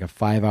we had like a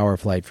 5-hour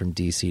flight from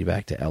D.C.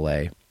 back to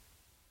L.A.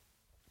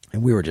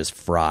 And we were just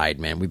fried,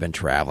 man. We've been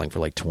traveling for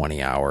like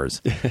 20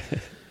 hours.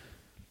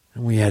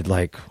 And we had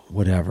like,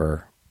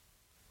 whatever,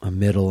 a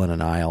middle and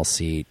an aisle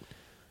seat.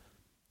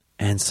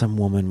 And some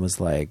woman was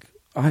like,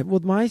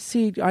 with my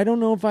seat, I don't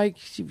know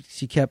if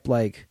she kept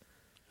like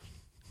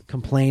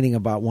complaining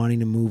about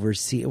wanting to move her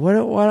seat. And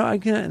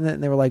then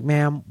they were like,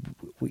 ma'am,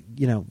 we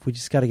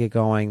just got to get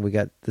going.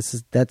 This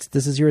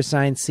is your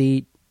assigned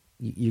seat.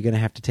 You're going to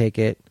have to take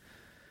it.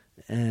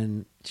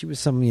 And she was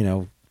some,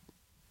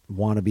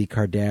 wannabe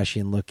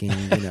Kardashian looking,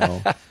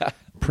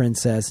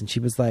 princess. And she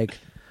was like,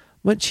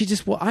 I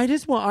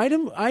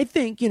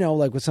think,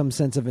 like with some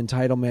sense of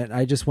entitlement,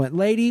 I just went,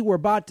 lady, we're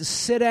about to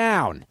sit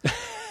down.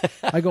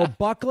 I go,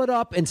 buckle it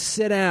up and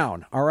sit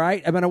down. All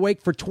right. I'm going to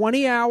wait for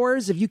 20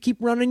 hours. If you keep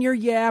running your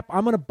yap,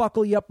 I'm going to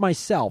buckle you up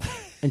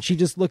myself. And she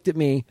just looked at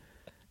me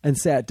and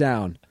sat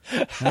down.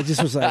 And I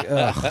just was like,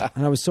 ugh.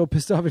 And I was so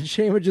pissed off. And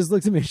Shayma just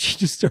looked at me and she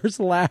just starts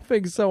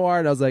laughing so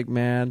hard. I was like,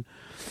 man.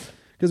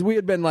 Because we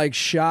had been like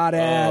shot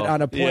at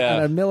on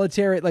a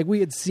military, like we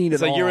had seen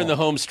it's it like all. You're in the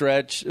home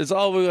stretch. It's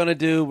all we're going to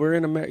do. We're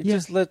in America. Yeah.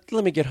 Just let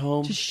me get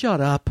home. Just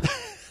shut up.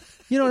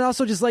 And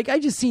also just like, I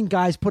just seen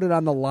guys put it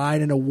on the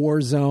line in a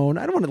war zone.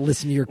 I don't want to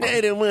listen to your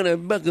I don't want to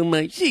buckle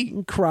my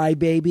seat. Cry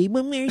baby.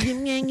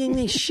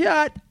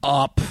 Shut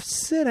up.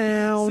 Sit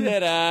down. Sit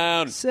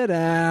down. Sit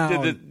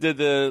down. Did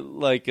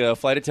the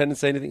flight attendant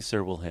say anything?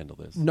 Sir, we'll handle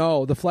this.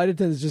 No, the flight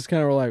attendants just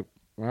kind of were like,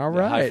 all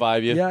right. High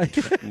five you. Yeah.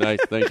 Nice.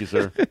 Thank you,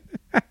 sir.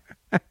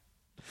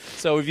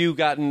 So have you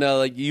gotten,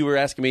 like you were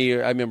asking me,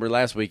 I remember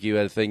last week you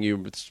had a thing, you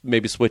were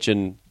maybe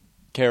switching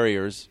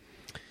carriers.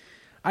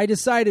 I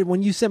decided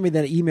when you sent me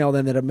that email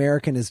then that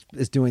American is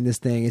doing this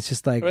thing. It's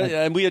just like...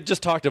 And we had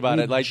just talked about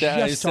it like that.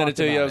 I sent it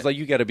to you. I was like,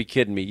 you got to be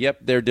kidding me.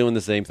 Yep, they're doing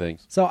the same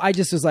things. So I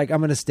just was like, I'm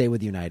going to stay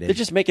with United. They're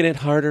just making it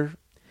harder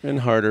and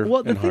harder.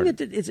 Well, the and thing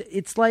harder. that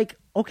it's like,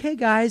 okay,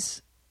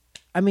 guys,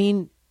 I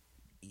mean,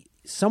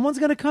 someone's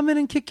going to come in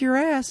and kick your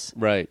ass.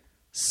 Right.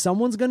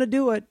 Someone's going to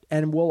do it,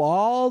 and we'll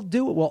all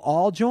do it. We'll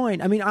all join.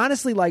 I mean,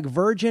 honestly, like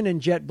Virgin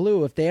and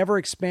JetBlue, if they ever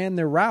expand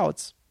their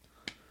routes,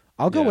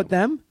 I'll go with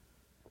them.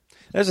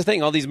 That's the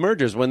thing. All these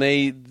mergers, when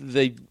they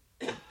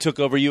took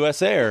over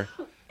U.S. Air,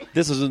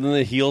 this was in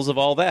the heels of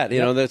all that.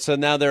 So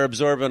now they're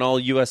absorbing all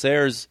U.S.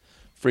 Air's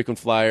frequent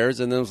flyers,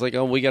 and then it was like,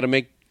 oh, we got to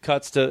make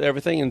cuts to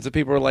everything. And so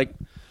people are like,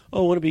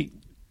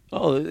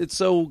 it's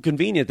so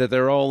convenient that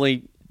they're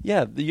only, you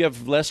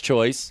have less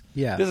choice.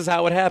 Yeah. This is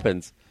how it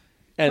happens.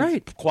 And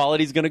Right.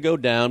 quality's going to go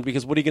down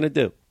because what are you going to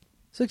do?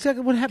 So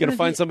exactly what happened. Going to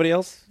find somebody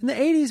else? In the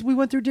 80s, we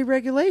went through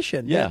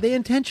deregulation. Yeah. They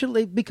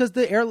intentionally, because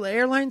the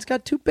airlines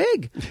got too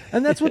big.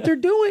 And that's what they're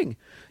doing.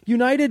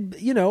 United,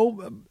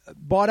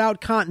 bought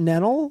out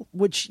Continental,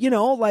 which,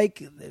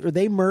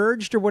 they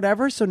merged or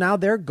whatever. So now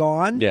they're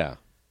gone. Yeah.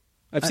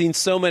 I've seen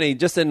so many,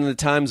 just in the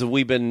times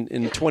we've been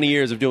in 20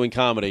 years of doing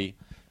comedy.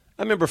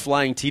 I remember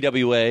flying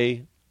TWA.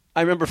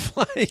 I remember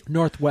flying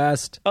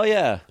Northwest. Oh,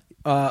 yeah.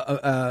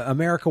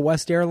 America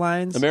West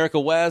Airlines. America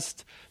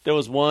West. There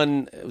was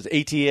one, it was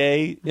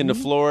ATA into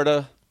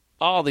Florida.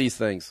 All these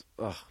things.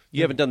 Ugh.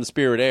 You haven't done the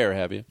Spirit Air,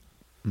 have you?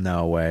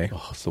 No way.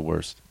 Oh, it's the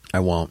worst.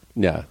 I won't.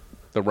 Yeah.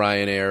 The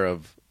Ryanair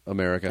of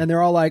America. And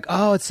they're all like,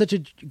 oh, it's such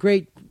a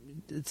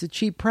it's a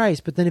cheap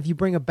price. But then if you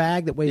bring a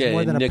bag that weighs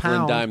more than a nickel and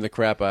pound. dime the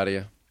crap out of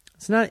you.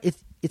 It's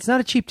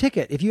not a cheap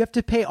ticket. If you have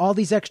to pay all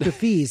these extra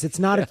fees, it's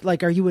not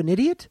like, are you an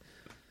idiot?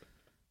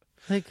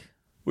 Like,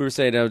 we were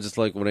saying, I was just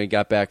like, when I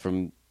got back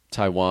from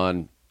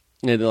Taiwan,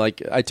 and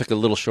like I took a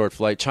little short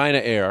flight, China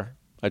Air.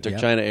 I took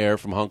China Air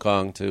from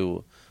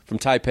from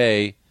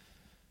Taipei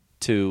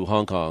to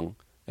Hong Kong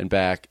and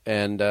back,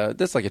 and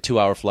that's like a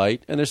 2-hour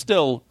flight. And there's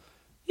still,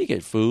 you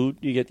get food,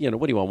 you get,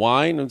 what do you want,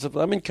 wine? And stuff.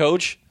 I'm in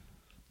coach,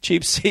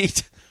 cheap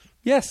seat.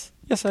 Yes,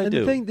 I and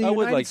do. the thing, the I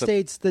would United like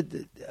States,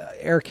 the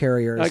air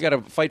carriers, I got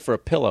to fight for a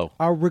pillow.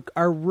 are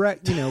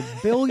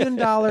 $1 billion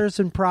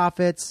in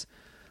profits.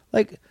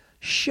 Like,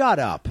 shut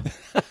up.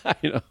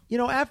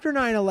 After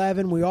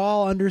 9/11, we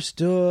all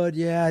understood,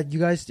 you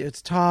guys,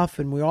 it's tough,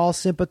 and we all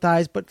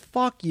sympathize, but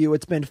fuck you.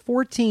 It's been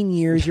 14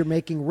 years. You're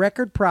making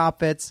record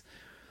profits.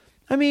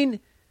 I mean,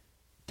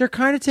 they're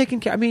kind of taking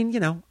care. I mean,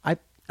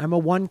 I'm a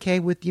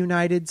 1K with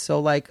United, so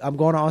like I'm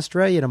going to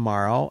Australia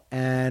tomorrow,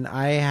 and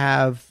I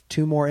have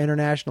 2 more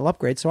international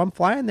upgrades, so I'm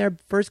flying there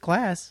first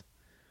class.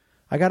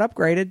 I got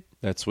upgraded.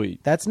 That's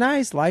sweet. That's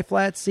nice. Lie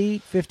flat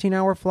seat,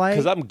 15-hour flight.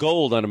 Because I'm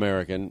gold on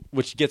American,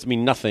 which gets me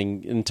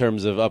nothing in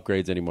terms of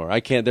upgrades anymore. I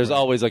can't. There's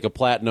always like a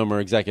platinum or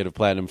executive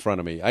platinum in front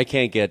of me. I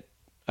can't get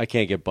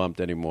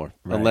bumped anymore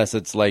unless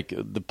it's like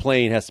the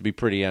plane has to be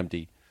pretty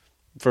empty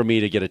for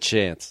me to get a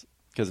chance.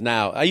 Because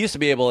now I used to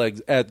be able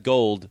to, at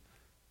gold,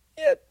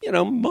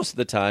 most of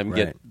the time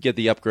get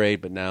the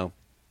upgrade, but now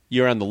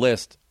you're on the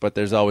list, but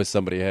there's always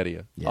somebody ahead of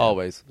you. Yeah,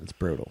 always. It's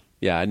brutal.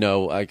 Yeah, I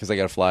know because I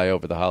got to fly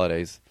over the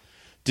holidays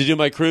to do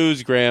my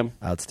cruise, Graham.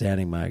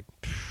 Outstanding, Mike.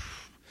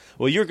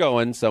 Well, you're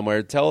going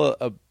somewhere. Tell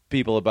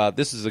people about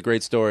this. Is a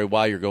great story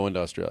why you're going to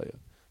Australia,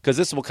 because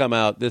this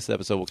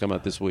episode will come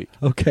out this week.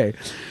 Okay.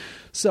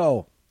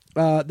 So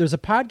there's a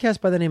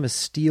podcast by the name of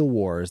Steel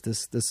Wars.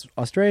 This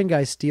Australian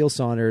guy, Steele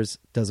Saunders,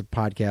 does a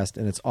podcast,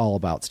 and it's all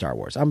about Star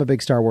Wars. I'm a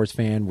big Star Wars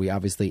fan. We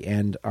obviously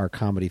end our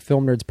Comedy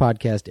Film Nerds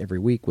podcast every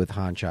week with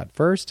Han Shot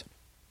First.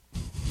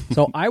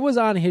 So I was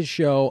on his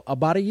show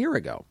about a year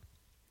ago,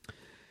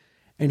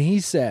 and he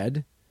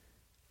said,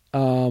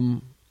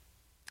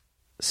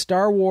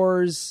 Star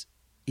Wars,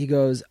 he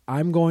goes,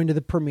 I'm going to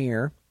the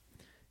premiere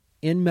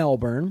in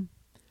Melbourne,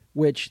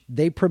 which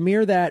they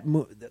premiere that.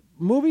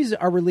 Movies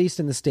are released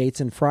in the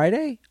States on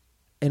Friday.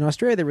 In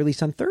Australia, they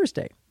release on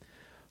Thursday.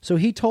 So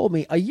he told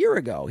me a year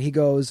ago, he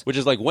goes... Which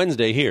is like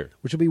Wednesday here.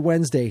 Which will be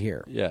Wednesday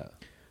here. Yeah.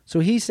 So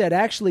he said,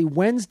 actually,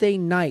 Wednesday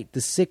night, the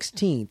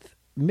 16th,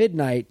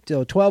 midnight,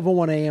 till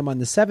 12:01 a.m. on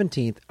the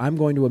 17th, I'm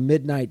going to a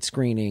midnight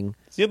screening.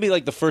 So you'll be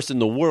like the first in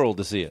the world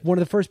to see it. One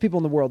of the first people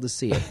in the world to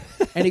see it.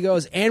 And he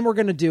goes, and we're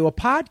going to do a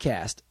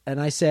podcast.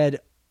 And I said,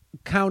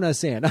 count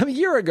us in. A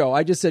year ago,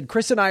 I just said,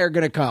 Chris and I are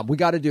going to come. We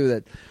got to do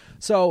that.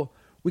 So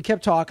we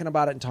kept talking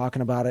about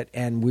it,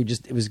 and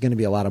it was going to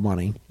be a lot of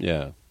money.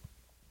 Yeah.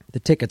 The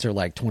tickets are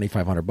like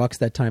 $2,500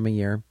 that time of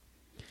year.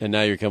 And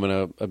now you're coming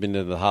up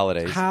into the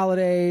holidays.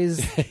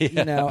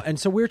 Yeah. And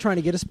so we were trying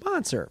to get a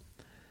sponsor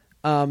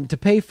to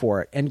pay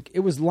for it. And it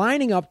was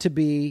lining up to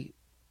be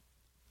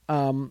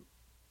our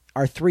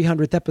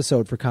 300th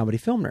episode for Comedy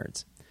Film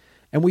Nerds.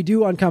 And we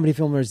do on Comedy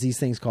Film Nerds these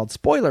things called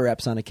spoiler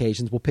reps on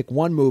occasions. We'll pick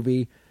one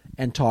movie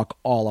and talk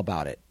all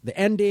about it. The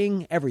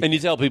ending, everything. And you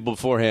tell people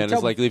beforehand,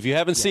 it's like, if you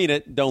haven't seen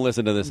it, don't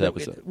listen to this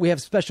episode. We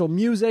have special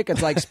music.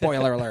 It's like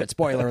spoiler alert,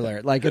 spoiler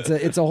alert. Like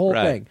it's a whole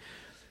thing.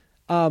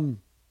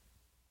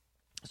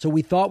 So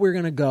we thought we were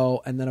going to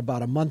go, and then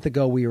about a month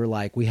ago, we were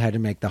like, we had to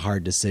make the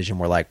hard decision.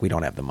 We're like, we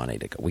don't have the money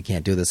to go. We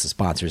can't do this. The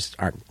sponsors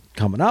aren't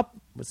coming up.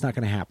 It's not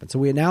going to happen. So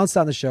we announced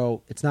on the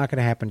show, it's not going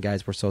to happen,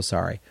 guys. We're so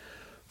sorry.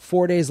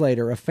 4 days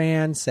later, a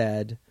fan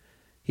said,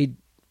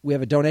 we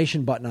have a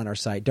donation button on our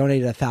site,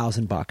 donated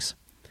 $1,000,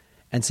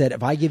 and said,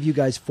 if I give you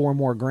guys $4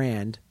 more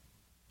grand,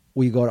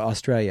 will you go to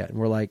Australia? And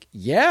we're like,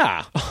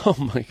 yeah. Oh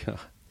my God.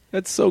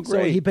 That's so great.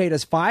 So he paid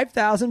us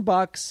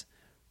 $5,000.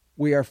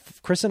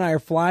 Chris and I are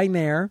flying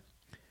there.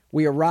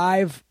 We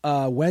arrive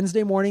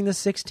Wednesday morning, the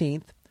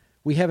 16th.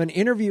 We have an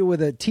interview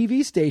with a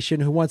TV station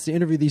who wants to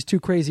interview these two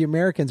crazy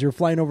Americans who are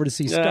flying over to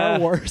see Star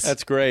Wars.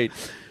 That's great.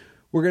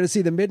 We're going to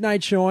see the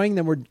midnight showing.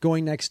 Then we're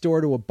going next door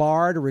to a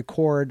bar to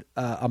record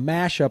a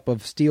mashup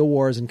of Steel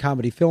Wars and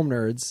Comedy Film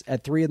Nerds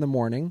at 3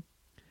 a.m.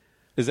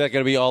 Is that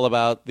going to be all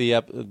about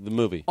the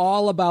movie?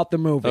 All about the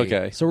movie.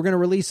 Okay. So we're going to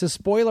release a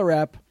spoiler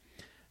ep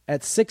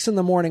at 6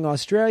 a.m.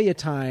 Australia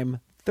time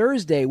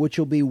Thursday, which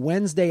will be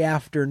Wednesday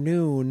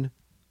afternoon,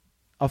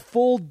 a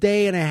full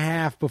day and a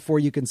half before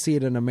you can see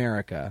it in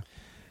America.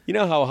 You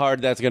know how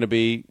hard that's going to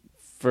be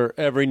for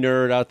every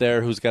nerd out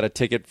there who's got a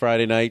ticket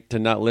Friday night to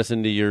not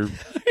listen to your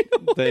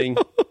thing?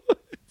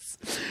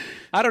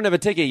 I don't have a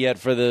ticket yet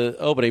for the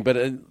opening,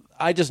 but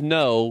I just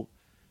know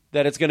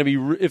that it's going to be,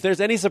 if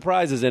there's any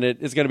surprises in it,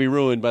 it's going to be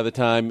ruined by the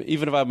time,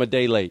 even if I'm a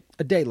day late.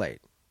 A day late.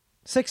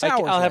 6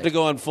 hours I'll have late. to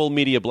go on full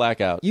media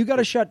blackout. You got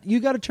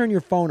to turn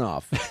your phone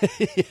off.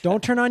 Yeah.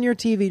 Don't turn on your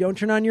TV. Don't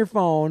turn on your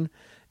phone.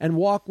 And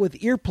walk with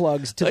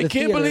earplugs to the theater. I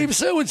can't believe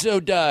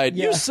so-and-so died.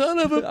 Yeah. You son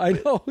of a... I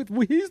know.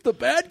 He's the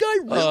bad guy?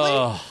 Really?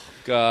 Oh,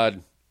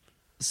 God.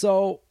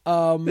 So...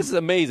 this is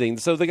amazing.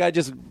 So the guy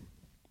just...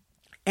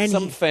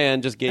 Some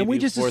fan just gave and we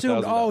you just $4,000.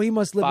 assumed, he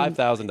must live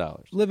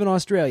 $5,000. Live in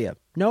Australia.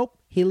 Nope.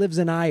 He lives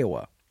in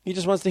Iowa. He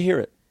just wants to hear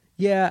it.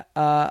 Yeah.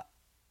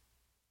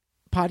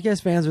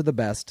 Podcast fans are the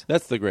best.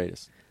 That's the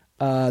greatest.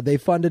 They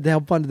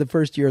helped fund the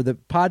first year of the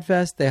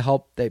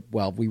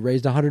Podfest. We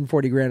raised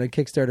 $140,000 on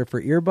Kickstarter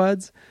for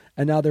earbuds,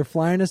 and now they're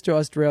flying us to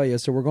Australia.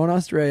 So we're going to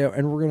Australia,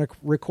 and we're going to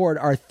record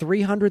our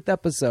 300th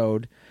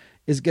episode.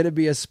 Is going to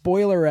be a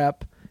spoiler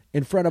ep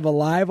in front of a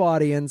live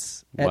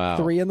audience at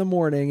 3 a.m.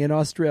 in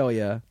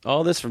Australia.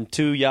 All this from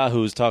two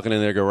yahoos talking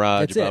in their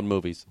garage about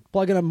movies.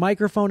 Plugging a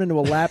microphone into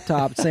a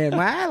laptop, saying,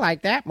 "Well, I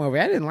like that movie.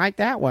 I didn't like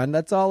that one."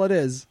 That's all it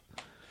is.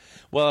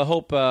 Well, I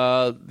hope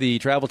the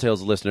Travel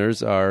Tales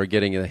listeners are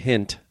getting a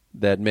hint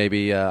that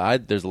maybe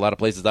there's a lot of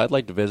places I'd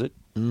like to visit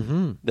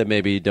that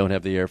maybe don't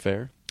have the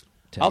airfare.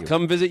 I'll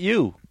come visit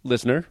you,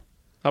 listener.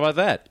 How about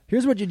that?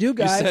 Here's what you do,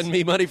 guys. You send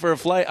me money for a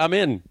flight. I'm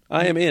in.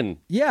 I am in.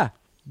 Yeah.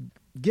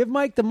 Give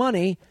Mike the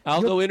money.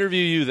 I'll go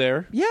interview you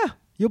there. Yeah.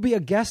 You'll be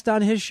a guest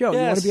on his show. Yes.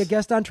 You want to be a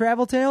guest on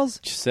Travel Tales?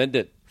 Just send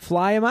it.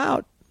 Fly him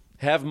out.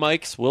 Have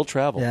mics, we'll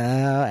travel.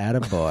 Yeah,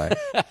 attaboy.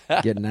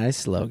 Get a nice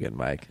slogan,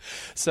 Mike.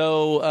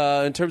 So,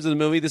 in terms of the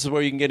movie, this is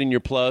where you can get in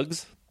your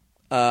plugs.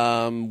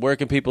 Where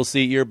can people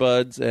see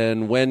Earbuds,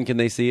 and when can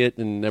they see it,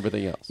 and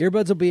everything else?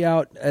 Earbuds will be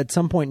out at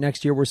some point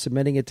next year. We're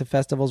submitting it to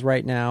festivals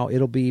right now.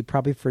 It'll be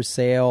probably for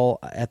sale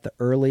at the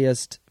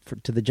earliest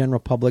to the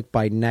general public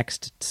by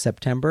next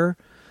September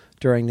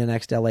during the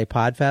next LA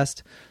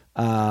Podfest.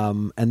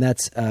 And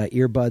that's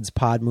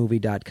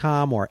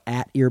earbudspodmovie.com or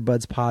at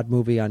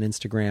earbudspodmovie on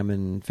Instagram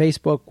and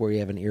Facebook, where you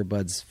have an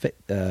Earbuds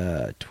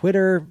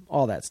Twitter,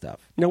 all that stuff.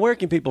 Now, where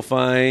can people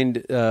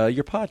find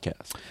your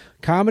podcast?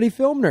 Comedy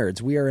Film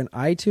Nerds. We are in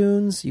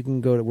iTunes. You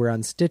can go to, we're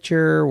on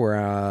Stitcher.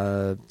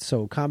 We're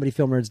so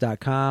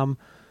comedyfilmnerds.com.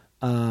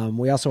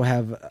 We also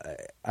have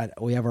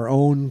our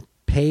own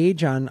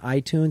page on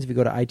iTunes. If you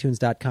go to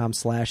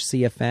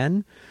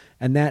itunes.com/CFN,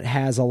 and that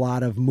has a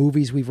lot of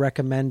movies we've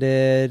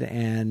recommended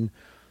and,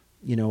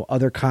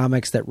 other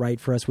comics that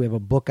write for us. We have a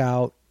book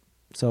out.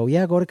 So,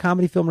 yeah, go to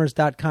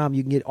comedyfilmnerds.com.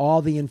 You can get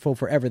all the info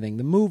for everything.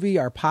 The movie,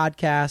 our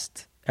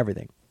podcast,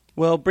 everything.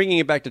 Well, bringing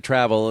it back to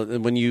travel,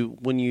 when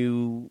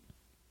you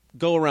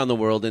go around the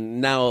world,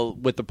 and now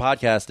with the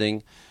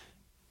podcasting,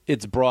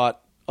 it's brought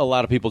a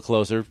lot of people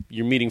closer.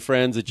 You're meeting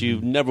friends that you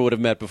never would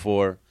have met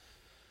before.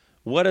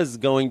 What is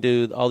going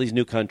to all these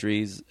new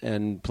countries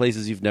and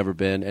places you've never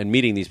been and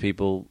meeting these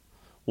people,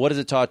 what has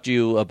it taught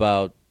you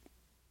about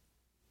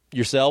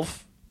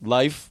yourself,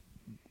 life,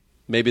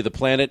 maybe the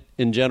planet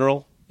in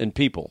general, and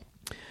people?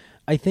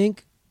 I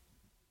think,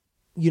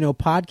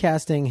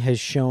 podcasting has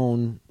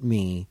shown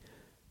me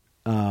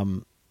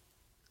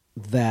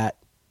that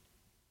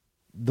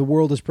the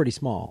world is pretty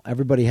small.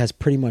 Everybody has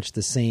pretty much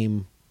the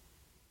same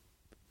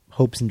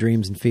hopes and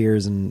dreams and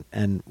fears and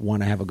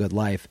want to have a good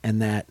life.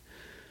 And that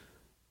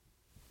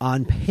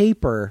on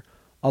paper,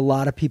 a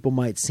lot of people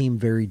might seem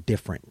very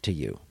different to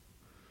you.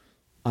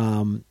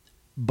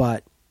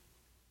 But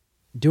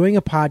doing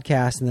a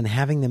podcast and then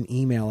having them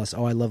email us,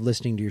 I love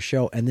listening to your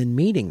show, and then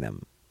meeting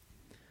them.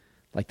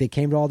 Like they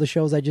came to all the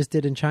shows I just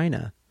did in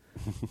China.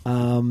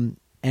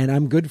 And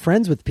I'm good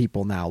friends with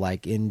people now,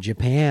 like in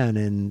Japan,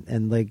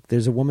 and like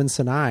there's a woman,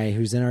 Sanai,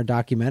 who's in our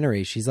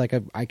documentary. She's like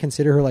I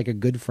consider her like a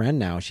good friend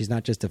now. She's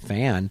not just a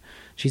fan.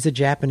 She's a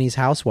Japanese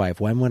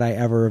housewife. When would I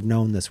ever have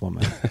known this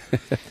woman?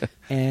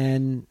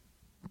 And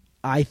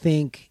I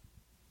think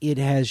it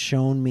has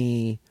shown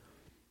me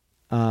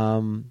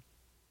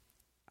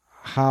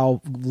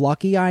how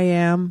lucky I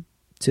am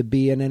to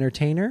be an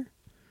entertainer,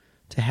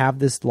 to have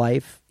this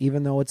life,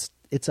 even though it's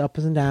ups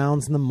and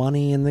downs and the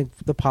money and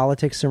the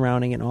politics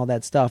surrounding it and all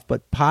that stuff.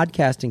 But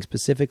podcasting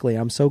specifically,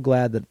 I'm so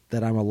glad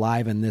that I'm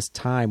alive in this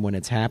time when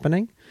it's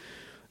happening,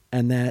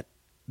 and that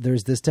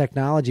there's this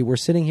technology. We're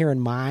sitting here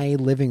in my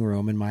living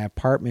room in my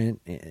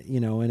apartment,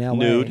 in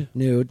LA.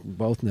 Nude,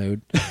 both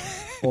nude,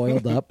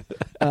 oiled up.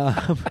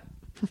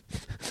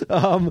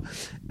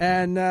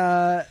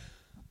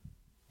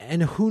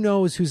 And who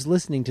knows who's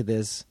listening to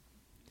this.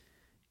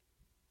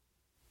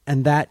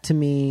 And that to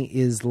me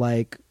is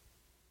like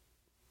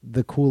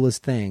the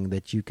coolest thing,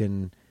 that you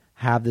can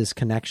have this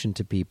connection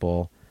to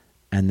people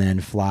and then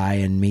fly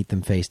and meet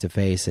them face to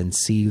face and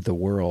see the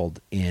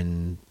world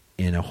in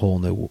a whole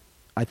new.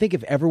 I think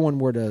if everyone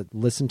were to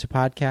listen to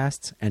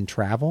podcasts and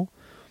travel,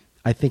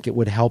 I think it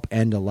would help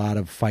end a lot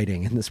of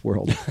fighting in this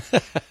world.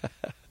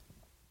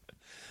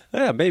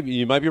 Yeah, maybe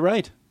you might be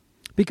right.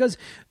 Because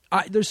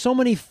there's so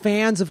many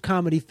fans of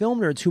Comedy Film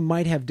Nerds who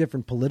might have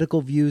different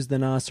political views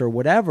than us or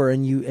whatever,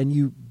 and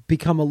you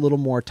become a little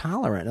more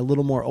tolerant, a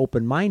little more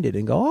open-minded,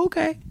 and go,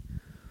 okay,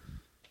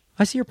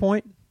 I see your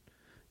point.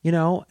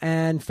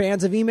 And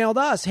fans have emailed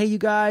us, hey, you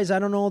guys, I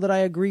don't know that I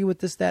agree with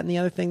this, that, and the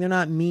other thing. They're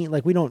not mean.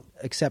 Like, we don't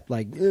accept,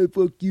 like,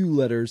 fuck you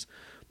letters.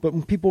 But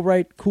when people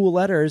write cool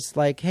letters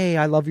like, hey,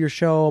 I love your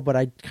show, but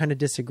I kind of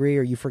disagree,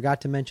 or you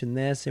forgot to mention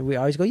this, and we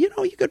always go, you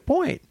good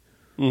point.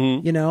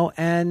 Mm-hmm.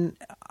 And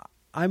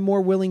I'm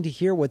more willing to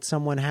hear what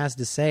someone has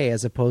to say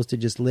as opposed to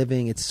just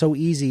living. It's so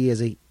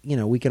easy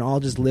we can all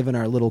just live in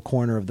our little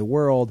corner of the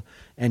world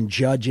and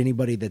judge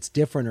anybody that's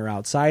different or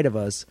outside of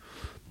us.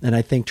 And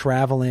I think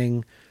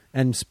traveling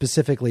and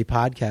specifically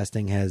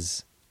podcasting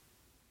has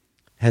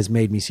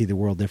made me see the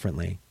world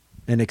differently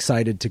and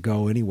excited to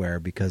go anywhere,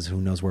 because who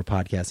knows where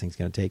podcasting is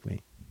going to take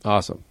me.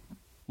 Awesome.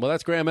 Well,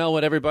 that's Graham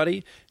Elwood,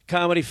 everybody.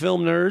 Comedy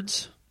Film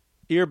Nerds,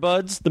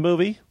 Earbuds, the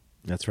movie.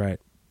 That's right.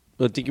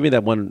 Well, give me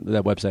that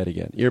website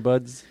again.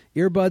 Earbuds?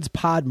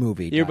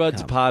 Earbudspodmovie.com.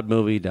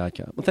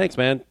 Earbudspodmovie.com. Well, thanks,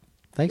 man.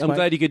 Thanks, I'm Mike.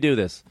 glad you could do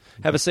this.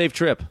 Have a safe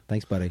trip.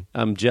 Thanks, buddy.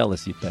 I'm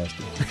jealous, you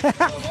bastard.